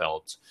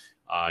Pofelt.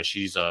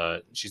 She's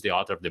the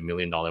author of the $1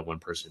 Million One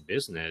Person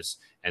Business,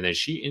 and then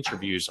she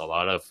interviews a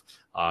lot of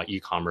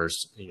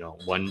e-commerce,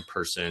 one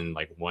person,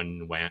 like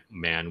one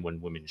man,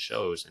 one woman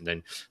shows, and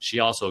then she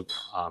also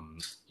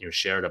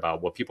shared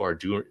about what people are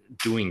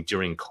doing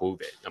during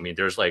COVID. I mean,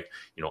 there's like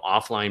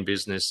offline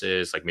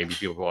businesses, like maybe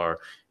people are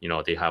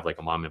they have like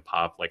a mom and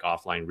pop like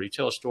offline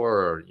retail store,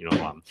 or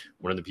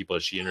one of the people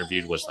she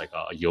interviewed was like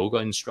a yoga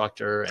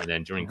instructor, and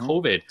then during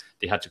COVID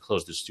they had to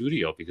close the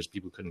studio because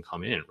people couldn't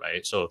come in,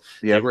 right? So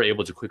they were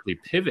able to quickly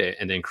pivot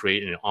and then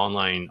create an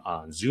online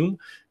Zoom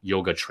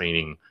yoga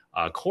training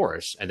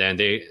course, and then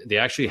they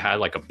actually had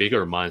like a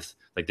bigger month,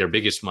 like their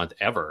biggest month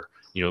ever,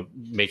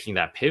 making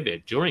that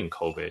pivot during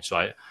COVID. So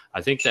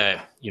I think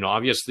that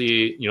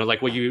obviously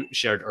like what you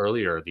shared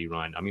earlier,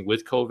 Liran. I mean,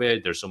 with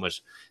COVID, there's so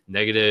much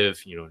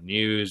negative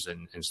news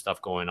and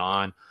stuff going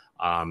on.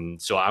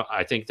 So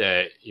I think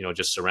that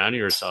just surrounding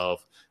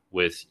yourself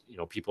with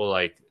people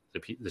like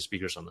the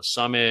speakers on the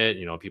summit,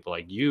 people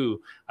like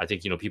you, I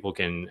think people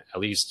can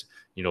at least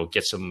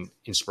get some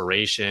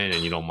inspiration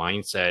and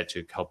mindset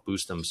to help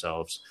boost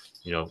themselves,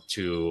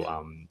 to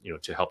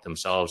help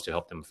themselves, to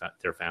help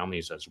their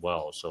families as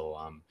well. So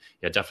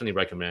definitely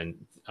recommend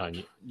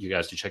you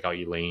guys to check out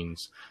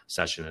Elaine's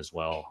session as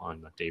well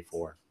on day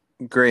 4.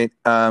 Great.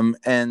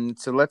 And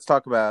so let's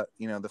talk about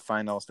the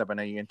final step. I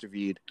know you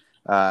interviewed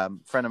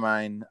friend of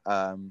mine,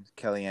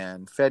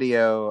 Kellyanne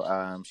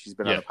Fedio. She's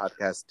been on the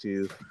podcast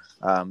too,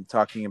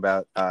 talking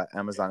about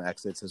Amazon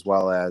exits, as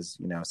well as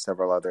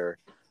several other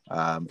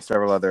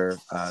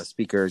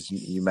speakers.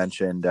 You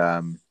mentioned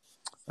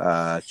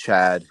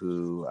Chad,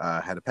 who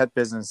had a pet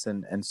business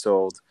and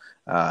sold.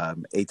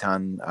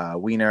 Eitan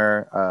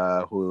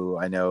Weiner, who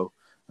I know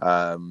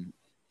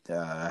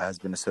has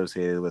been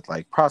associated with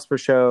like Prosper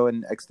Show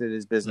and exited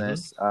his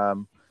business.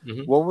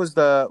 What was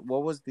the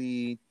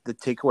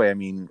takeaway? I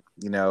mean,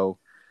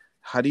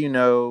 how do you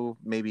know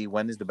maybe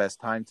when is the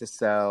best time to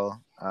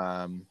sell?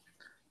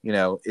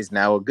 Is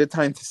now a good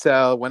time to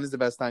sell? When is the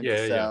best time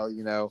to sell?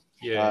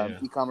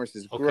 E-commerce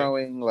is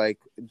growing. Like,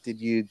 did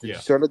you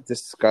sort of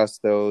discuss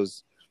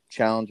those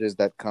challenges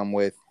that come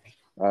with,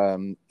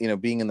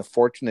 being in the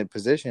fortunate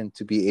position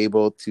to be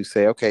able to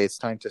say, okay, it's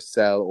time to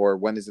sell, or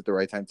when is it the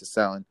right time to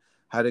sell, and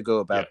how to go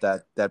about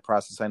that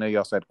process? I know you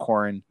also had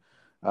Corin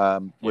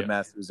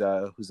Woodmath, who's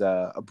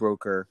a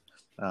broker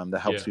that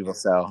helps people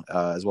sell,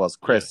 as well as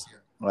Chris.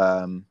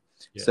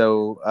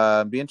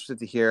 So be interested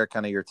to hear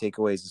kind of your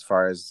takeaways as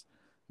far as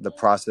the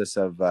process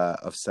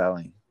of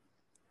selling.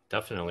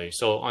 Definitely.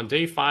 So on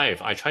day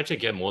 5, I tried to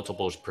get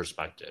multiple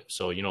perspectives.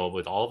 So,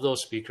 with all of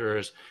those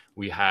speakers,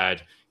 we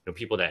had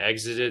people that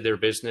exited their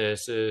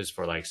businesses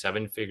for like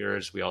 7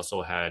 figures. We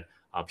also had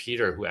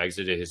Peter, who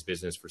exited his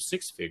business for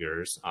 6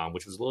 figures,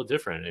 which was a little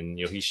different. And,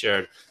 he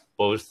shared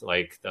both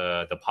like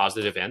the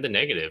positive and the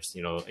negatives,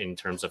 in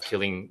terms of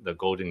killing the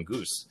golden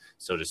goose,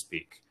 so to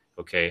speak.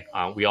 Okay.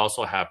 We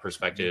also have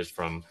perspectives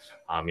from,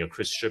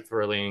 Chris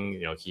Schifferling.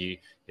 He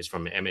is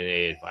from an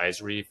M&A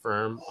advisory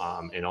firm,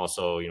 and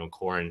also,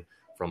 Corin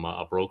from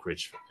a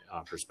brokerage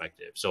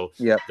perspective. So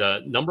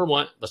the number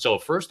one, so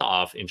first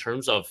off, in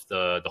terms of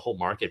the whole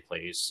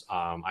marketplace,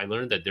 I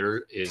learned that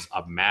there is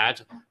a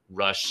mad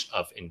rush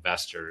of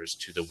investors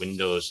to the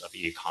windows of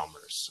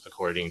e-commerce,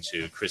 according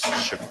to Chris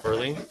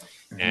Schifferling,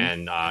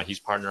 and he's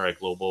partner at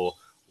Global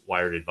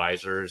Wired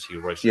Advisors. He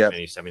works with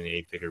many 7- and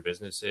 8-figure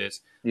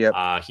businesses.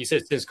 He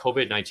said since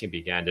COVID-19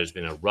 began, there's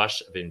been a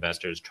rush of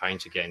investors trying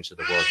to get into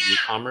the world of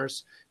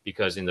e-commerce,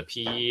 because in the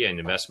PE and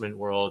investment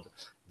world,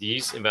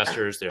 these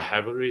investors, they're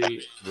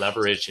heavily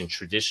leveraged in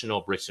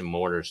traditional bricks and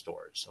mortar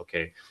stores.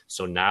 Okay.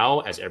 So now,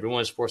 as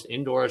everyone is forced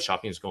indoors,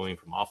 shopping is going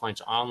from offline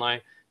to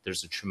online.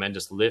 There's a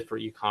tremendous lift for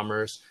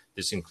e-commerce.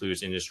 This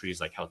includes industries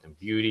like health and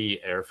beauty,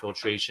 air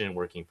filtration,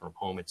 working from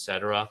home,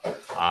 etc.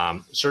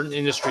 Certain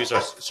industries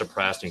are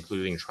suppressed,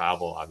 including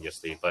travel,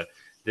 obviously, but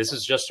this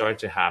is just starting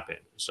to happen.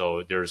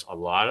 So there's a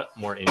lot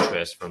more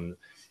interest from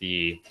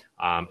the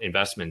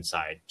investment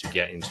side to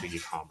get into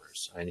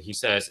e-commerce. And he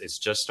says it's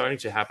just starting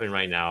to happen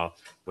right now.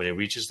 When it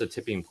reaches the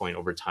tipping point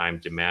over time,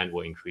 demand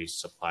will increase,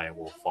 supply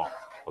will fall.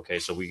 Okay,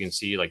 so we can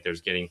see like there's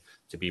getting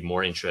to be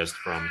more interest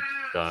from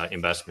the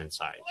investment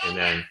side. And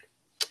then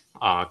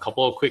a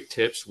couple of quick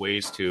tips,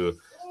 ways to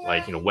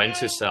like, when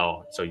to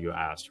sell. So you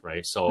asked,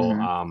 right? So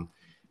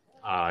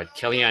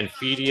Kellyanne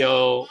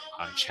Fedio,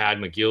 Chad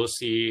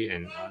McGilsey,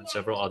 and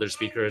several other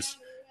speakers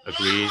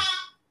agreed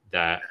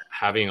that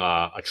having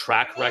a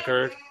track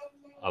record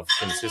of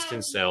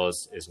consistent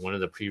sales is one of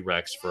the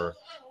prereqs for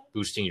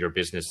boosting your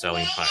business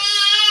selling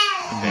price.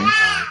 Okay.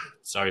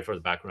 Sorry for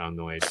the background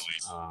noise.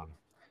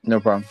 No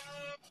problem.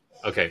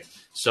 Okay,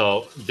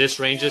 so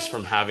this ranges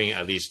from having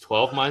at least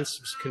 12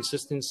 months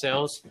consistent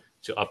sales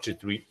to up to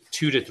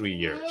 2 to 3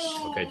 years.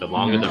 Okay, the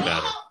longer the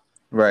better.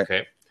 Right.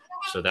 Okay,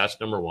 so that's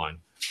number one.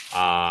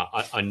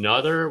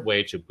 Another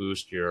way to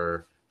boost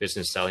your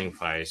business selling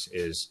price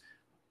is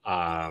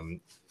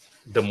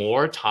the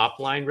more top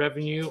line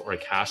revenue or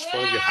cash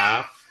flow you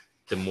have,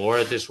 the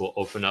more this will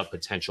open up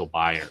potential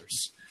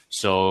buyers.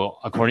 So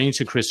according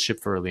to Chris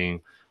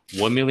Schifferling,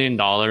 $1 million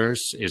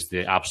is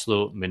the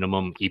absolute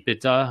minimum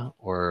EBITDA,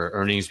 or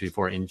earnings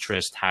before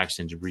interest, tax,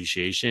 and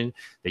depreciation,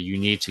 that you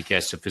need to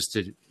get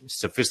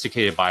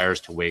sophisticated buyers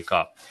to wake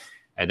up.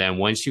 And then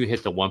once you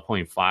hit the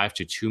 1.5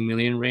 to 2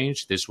 million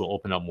range, this will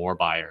open up more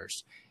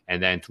buyers.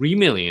 And then $3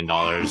 million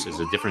is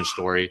a different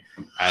story,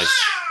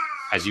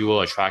 as you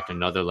will attract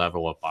another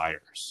level of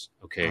buyers.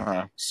 Okay.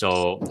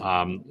 So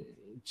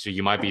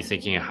you might be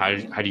thinking, how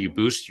do you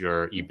boost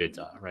your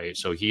EBITDA, right?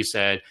 So he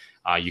said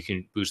you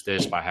can boost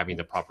this by having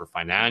the proper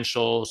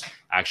financials,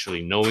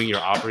 actually knowing your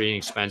operating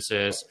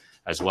expenses,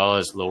 as well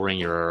as lowering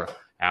your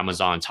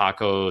Amazon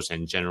tacos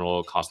and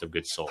general cost of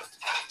goods sold.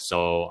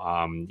 So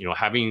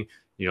having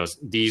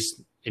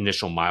these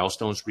initial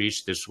milestones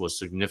reached, this will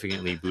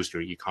significantly boost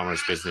your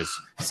e-commerce business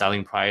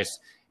selling price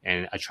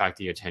and attract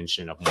the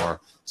attention of more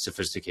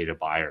sophisticated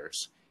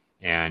buyers.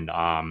 And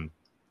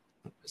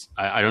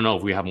I don't know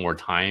if we have more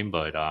time,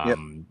 but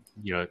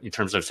in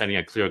terms of setting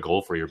a clear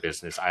goal for your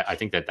business, I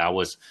think that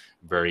was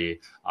very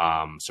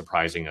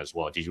surprising as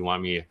well. Did you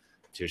want me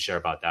to share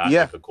about that?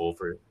 Yeah. Like a goal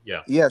for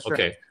Yeah, sure.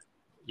 Okay.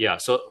 Yeah.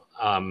 So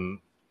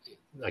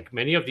like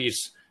many of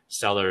these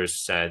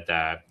sellers said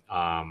that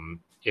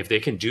if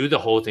they can do the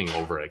whole thing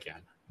over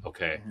again,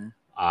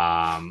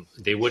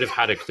 they would have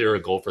had a clearer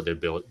goal for their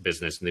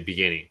business in the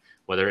beginning,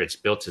 whether it's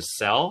built to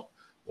sell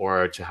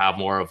or to have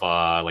more of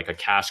a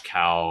cash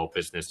cow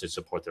business to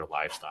support their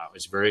lifestyle.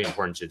 It's very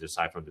important to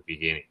decide from the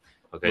beginning.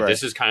 Okay, right.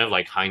 This is kind of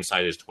like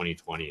hindsight is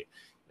 2020,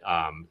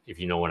 if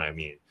you know what I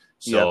mean.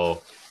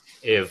 So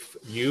if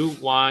you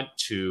want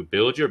to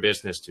build your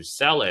business to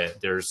sell it,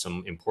 there's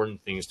some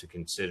important things to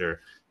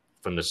consider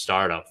from the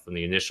startup, from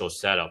the initial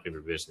setup of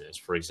your business.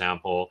 For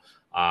example,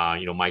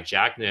 Mike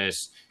Jackness,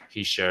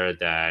 he shared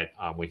that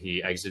when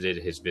he exited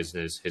his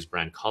business, his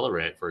brand Color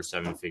It, for a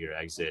 7-figure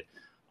exit,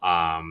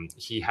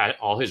 he had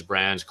all his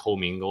brands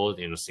commingled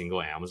in a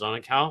single Amazon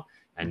account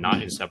and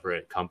not in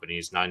separate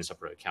companies, not in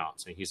separate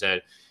accounts. And he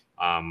said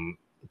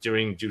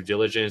during due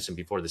diligence and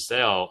before the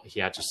sale,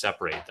 he had to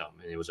separate them.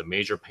 And it was a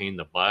major pain in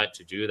the butt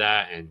to do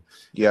that. And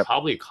it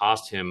probably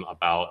cost him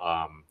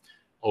about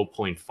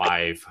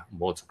 0.5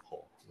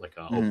 multiple, like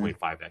a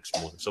 0.5x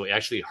multiple. So it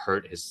actually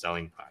hurt his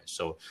selling price.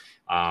 So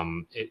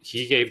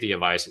he gave the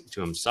advice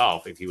to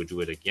himself, if he would do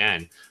it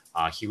again,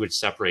 he would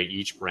separate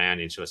each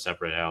brand into a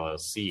separate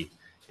LLC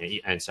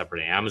and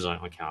separate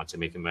Amazon account to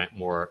make it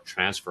more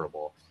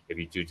transferable if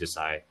you do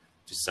decide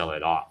to sell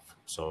it off.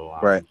 So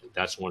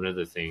that's one of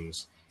the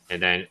things. And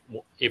then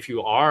if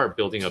you are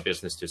building a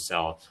business to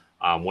sell,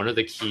 one of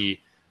the key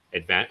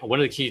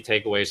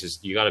takeaways is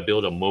you got to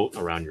build a moat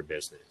around your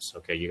business.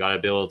 Okay, you got to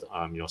build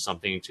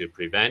something to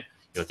prevent.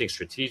 Think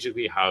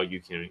strategically how you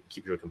can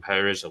keep your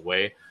competitors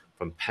away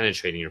from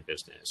penetrating your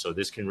business. So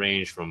this can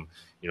range from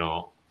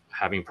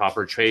having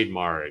proper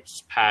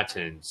trademarks,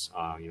 patents,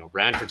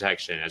 brand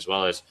protection, as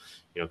well as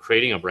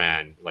creating a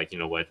brand like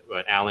what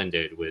Alan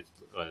did with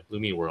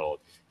Lumi World,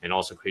 and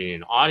also creating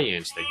an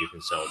audience that you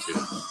can sell to.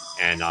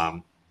 And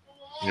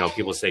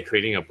people say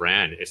creating a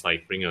brand is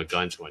like bringing a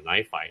gun to a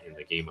knife fight in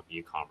the game of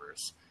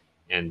e-commerce.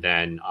 And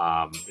then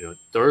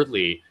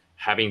thirdly,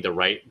 having the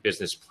right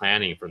business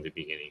planning from the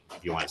beginning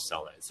if you want to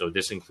sell it. So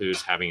this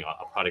includes having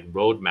a product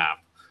roadmap,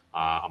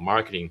 a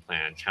marketing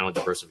plan, channel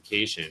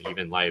diversification,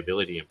 even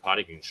liability and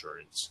product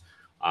insurance.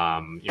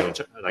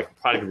 Like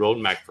product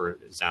roadmap, for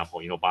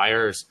example,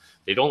 buyers,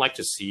 they don't like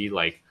to see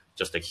like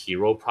just a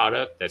hero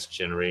product that's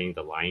generating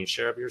the lion's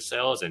share of your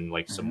sales and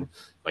like some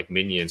like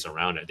minions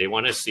around it. They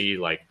want to see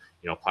like,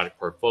 product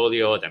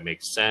portfolio that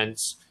makes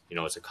sense.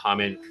 It's a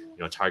common,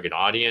 target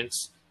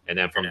audience. And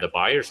then from the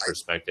buyer's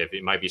perspective,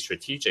 it might be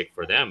strategic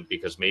for them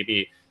because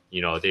maybe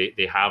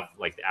they have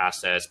like the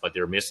assets, but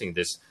they're missing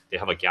this. They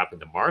have a gap in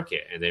the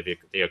market, and if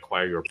they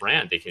acquire your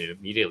brand, they can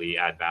immediately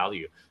add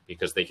value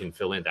because they can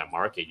fill in that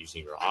market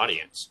using your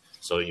audience.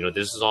 So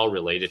this is all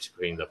related to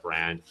creating the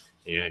brand,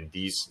 and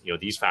these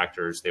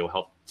factors, they will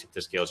help tip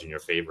the scales in your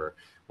favor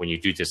when you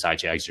do decide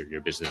to exit your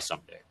business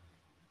someday.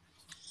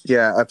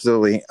 Yeah,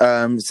 absolutely.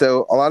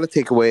 So a lot of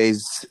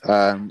takeaways,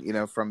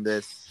 from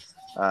this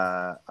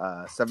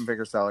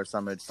 7-figure seller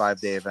summit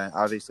 5-day event.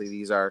 Obviously,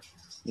 these are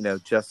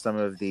just some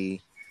of the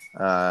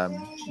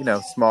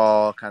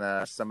small kind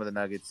of some of the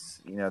nuggets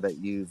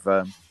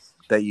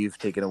that you've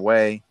taken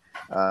away,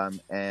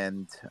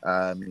 and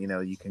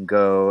you can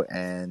go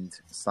and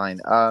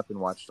sign up and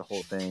watch the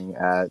whole thing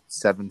at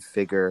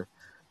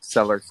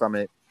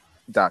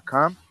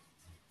 7figuresellersummit.com,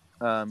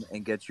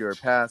 and get your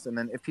pass. And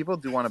then if people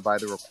do want to buy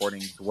the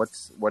recordings, what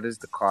is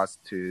the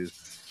cost to?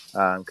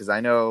 Because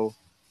I know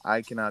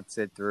I cannot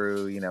sit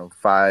through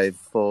 5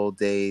 full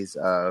days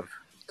of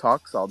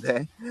talks all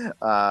day.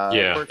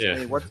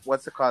 Personally,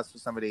 what's the cost for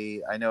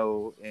somebody? I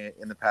know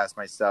in the past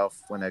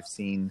myself, when I've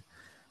seen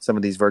some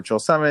of these virtual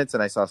summits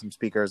and I saw some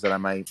speakers that I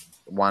might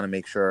want to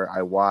make sure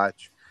I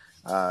watch,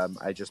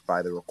 I just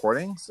buy the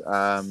recordings.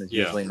 It's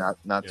usually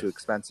not too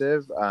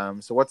expensive.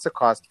 So what's the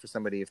cost for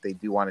somebody if they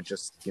do want to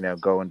just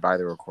go and buy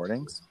the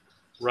recordings?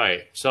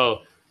 Right.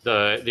 So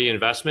The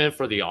investment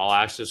for the all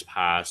access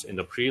pass in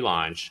the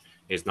pre-launch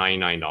is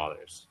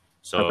 $99.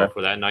 So Okay.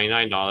 for that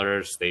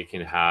 $99, they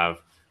can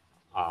have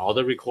all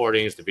the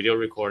recordings, the video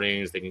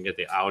recordings. They can get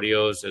the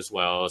audios as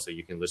well, so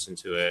you can listen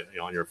to it,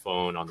 on your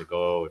phone on the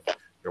go if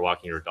you're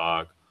walking your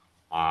dog.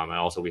 And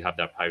also, we have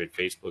that private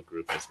Facebook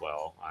group as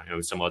well,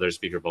 and some other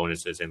speaker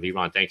bonuses. And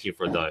Liron, thank you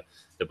for the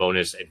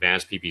bonus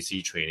advanced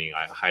PPC training.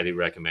 I highly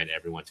recommend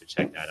everyone to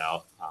check that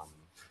out.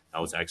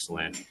 That was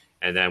excellent.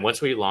 And then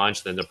once we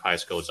launch, then the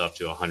price goes up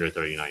to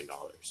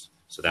 $139.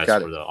 So that's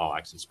Got for it. the all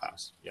access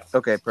pass. Yeah.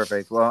 Okay,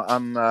 perfect. Well,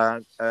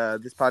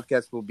 this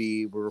podcast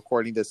we're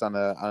recording this on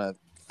a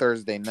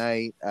Thursday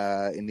night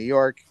in New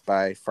York.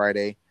 By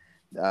Friday,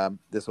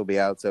 this will be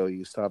out, so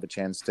you still have a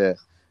chance to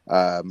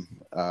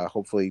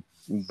hopefully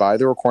buy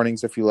the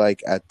recordings if you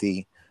like at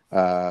the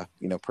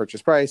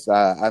purchase price.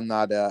 I'm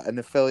not an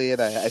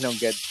affiliate. I don't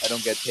get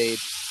paid,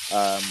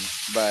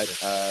 but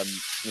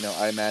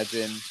I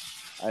imagine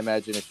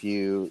if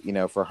you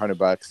for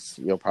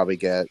 $100 you'll probably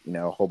get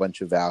a whole bunch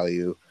of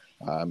value.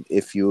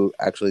 If you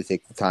actually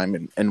take the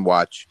time and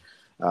watch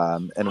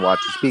the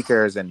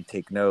speakers and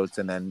take notes,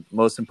 and then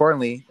most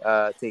importantly,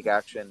 take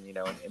action, and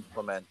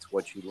implement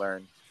what you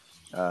learn,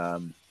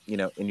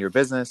 in your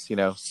business.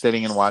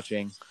 Sitting and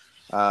watching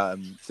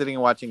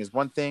is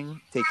one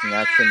thing. Taking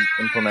action,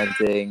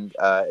 implementing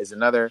is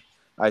another.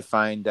 I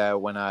find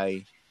that when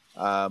I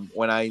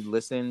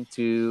listen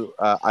to,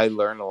 I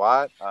learn a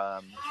lot.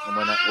 And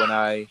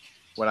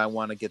when I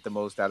want to get the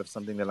most out of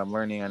something that I'm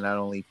learning, I not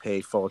only pay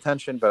full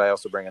attention, but I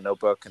also bring a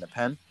notebook and a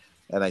pen,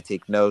 and I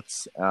take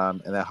notes,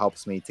 and that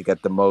helps me to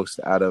get the most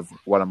out of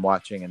what I'm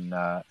watching, and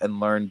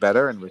learn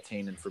better and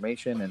retain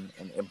information and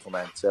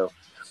implement. So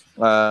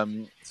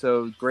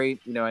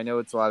great. I know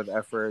it's a lot of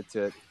effort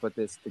to put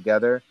this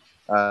together.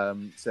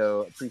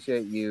 So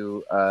appreciate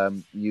you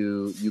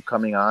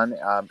coming on.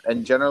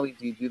 And generally,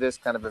 do you do this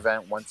kind of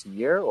event once a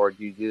year, or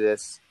do you do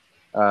this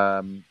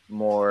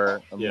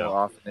more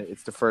often?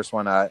 It's the first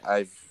one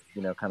I've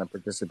kind of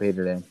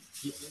participated in.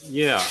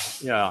 Yeah.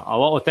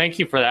 Well, thank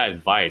you for that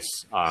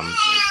advice,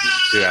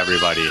 to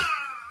everybody.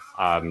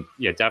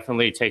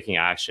 Definitely taking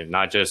action,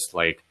 not just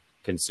like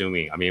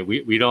consuming. I mean,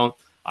 we don't.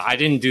 I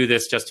didn't do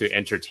this just to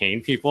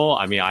entertain people.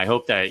 I mean, I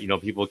hope that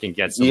people can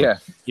get some.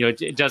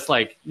 Just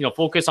like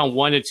focus on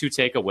 1 to 2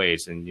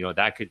 takeaways, and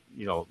that could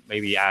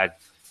maybe add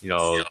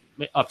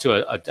up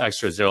to an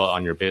extra zero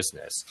on your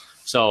business.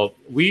 So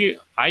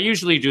I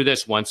usually do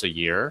this once a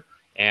year,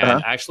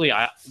 and actually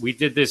we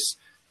did this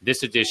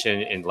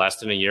edition in less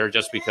than a year,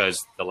 just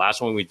because the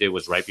last one we did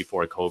was right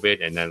before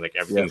COVID, and then like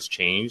everything's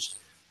changed.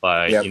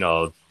 But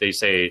they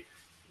say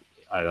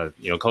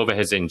COVID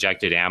has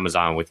injected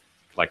Amazon with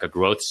like a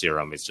growth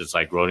serum. It's just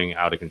like growing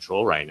out of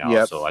control right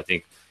now. So I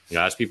think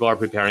as people are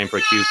preparing for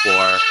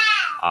Q4,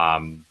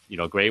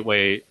 great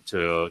way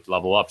to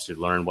level up, to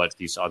learn what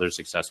these other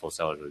successful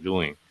sellers are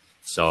doing.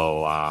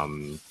 So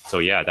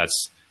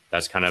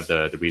that's kind of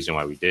the reason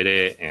why we did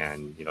it.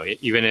 And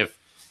even if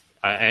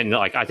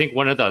I think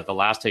one of the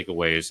last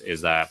takeaways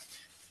is that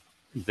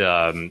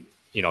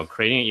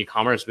creating an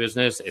e-commerce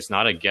business is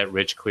not a get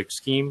rich quick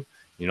scheme.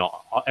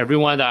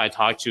 Everyone that I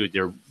talk to,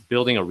 they're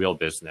building a real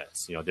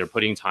business. They're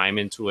putting time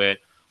into it.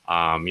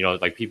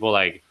 Like people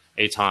like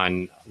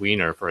Eitan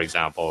Wiener, for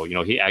example,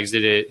 he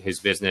exited his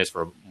business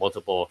for a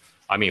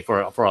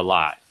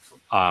lot.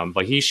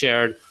 But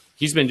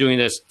he's been doing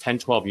this 10,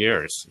 12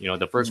 years.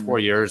 The first 4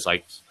 years,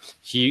 like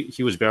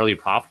he was barely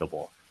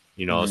profitable,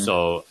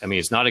 So, I mean,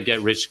 it's not a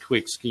get rich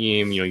quick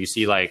scheme. You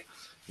see like,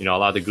 a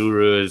lot of the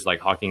gurus like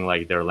hawking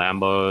like their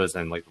Lambos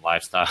and like the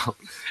lifestyle,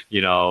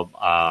 You know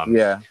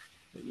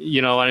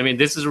what I mean?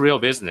 This is a real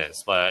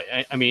business, but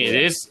I mean, it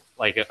is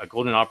like a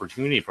golden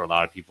opportunity for a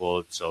lot of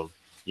people. So,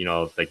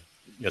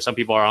 some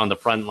people are on the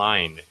front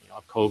line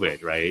of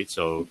COVID, right?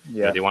 So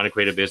they want to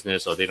create a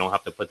business so they don't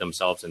have to put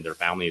themselves and their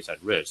families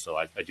at risk. So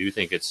I do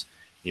think it's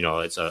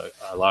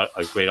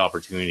a great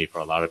opportunity for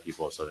a lot of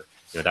people. So,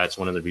 that's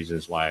one of the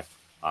reasons why,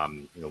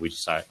 I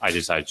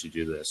decided to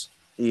do this.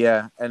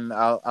 Yeah. And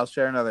I'll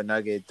share another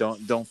nugget.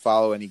 Don't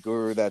follow any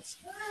guru that's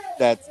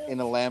in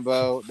a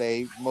Lambo.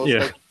 They most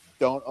likely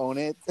don't own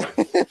it.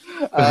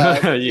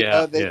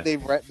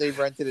 They've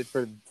rented it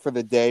for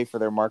the day for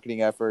their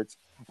marketing efforts.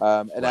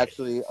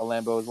 Actually, a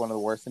Lambo is one of the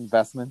worst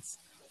investments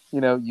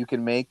you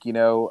can make.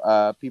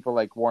 People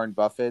like Warren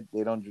Buffett,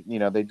 they don't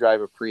they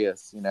drive a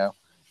Prius.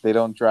 They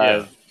don't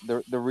drive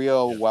the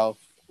real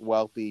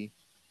wealthy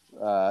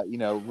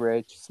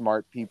rich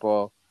smart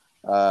people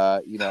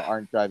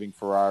aren't driving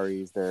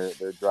Ferraris. They're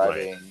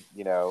driving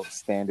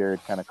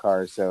standard kind of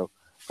cars. So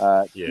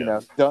don't take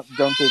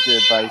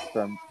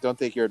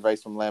your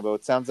advice from Lambo.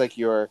 It sounds like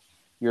your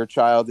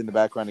child in the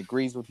background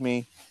agrees with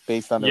me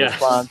based on the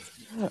response.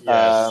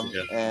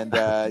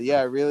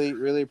 Really,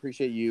 really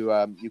appreciate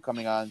you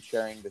coming on,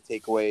 sharing the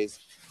takeaways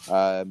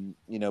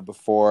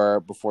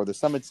before the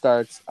summit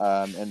starts,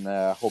 and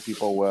hope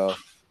people will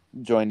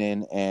join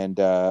in and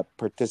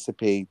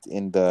participate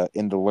in the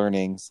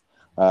learnings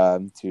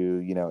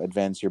to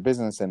advance your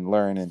business and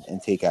learn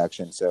and take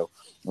action. So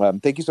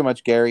thank you so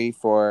much, Gary,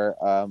 for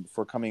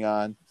coming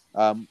on.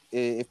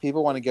 If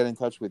people want to get in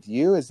touch with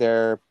you, is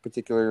there a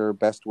particular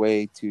best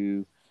way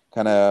to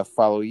kind of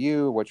follow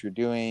you, what you're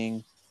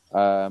doing,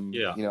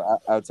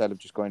 outside of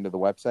just going to the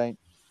website?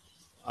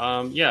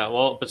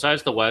 Well,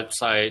 besides the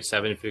website,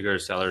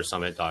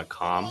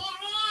 sevenfiguresellersummit.com,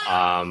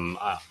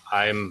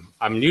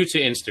 I'm new to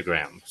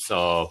Instagram.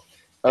 So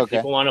if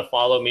people want to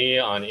follow me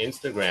on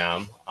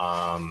Instagram,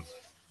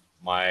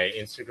 my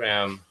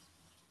Instagram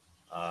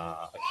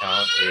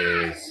account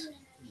is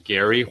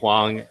Gary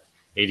Huang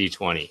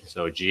 8020.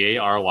 So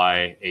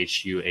GaryHuang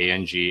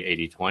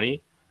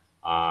 8020.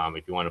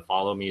 If you want to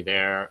follow me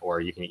there,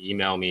 or you can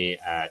email me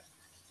at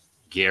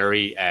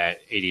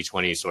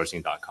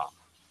Gary@8020sourcing.com.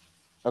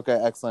 Okay,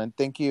 excellent.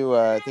 Thank you.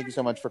 Thank you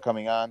so much for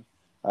coming on.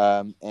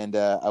 And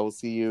I will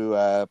see you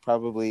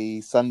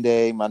probably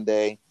Sunday,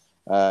 Monday,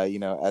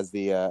 as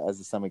the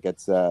summit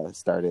gets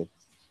started.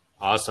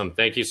 Awesome.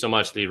 Thank you so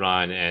much,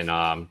 Liran.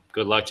 And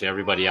good luck to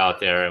everybody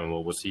out there. And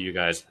we'll see you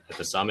guys at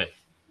the summit.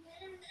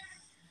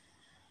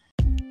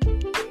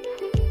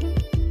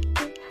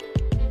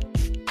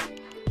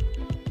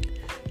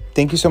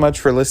 Thank you so much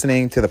for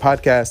listening to the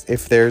podcast.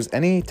 If there's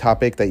any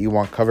topic that you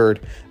want covered,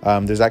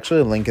 there's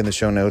actually a link in the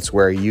show notes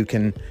where you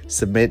can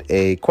submit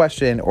a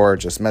question or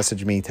just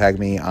message me, tag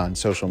me on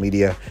social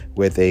media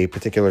with a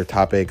particular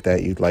topic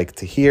that you'd like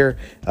to hear.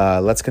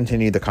 Let's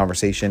continue the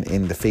conversation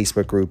in the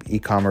Facebook group,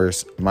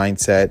 E-Commerce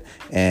Mindset,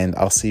 and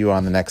I'll see you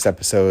on the next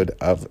episode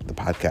of the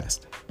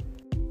podcast.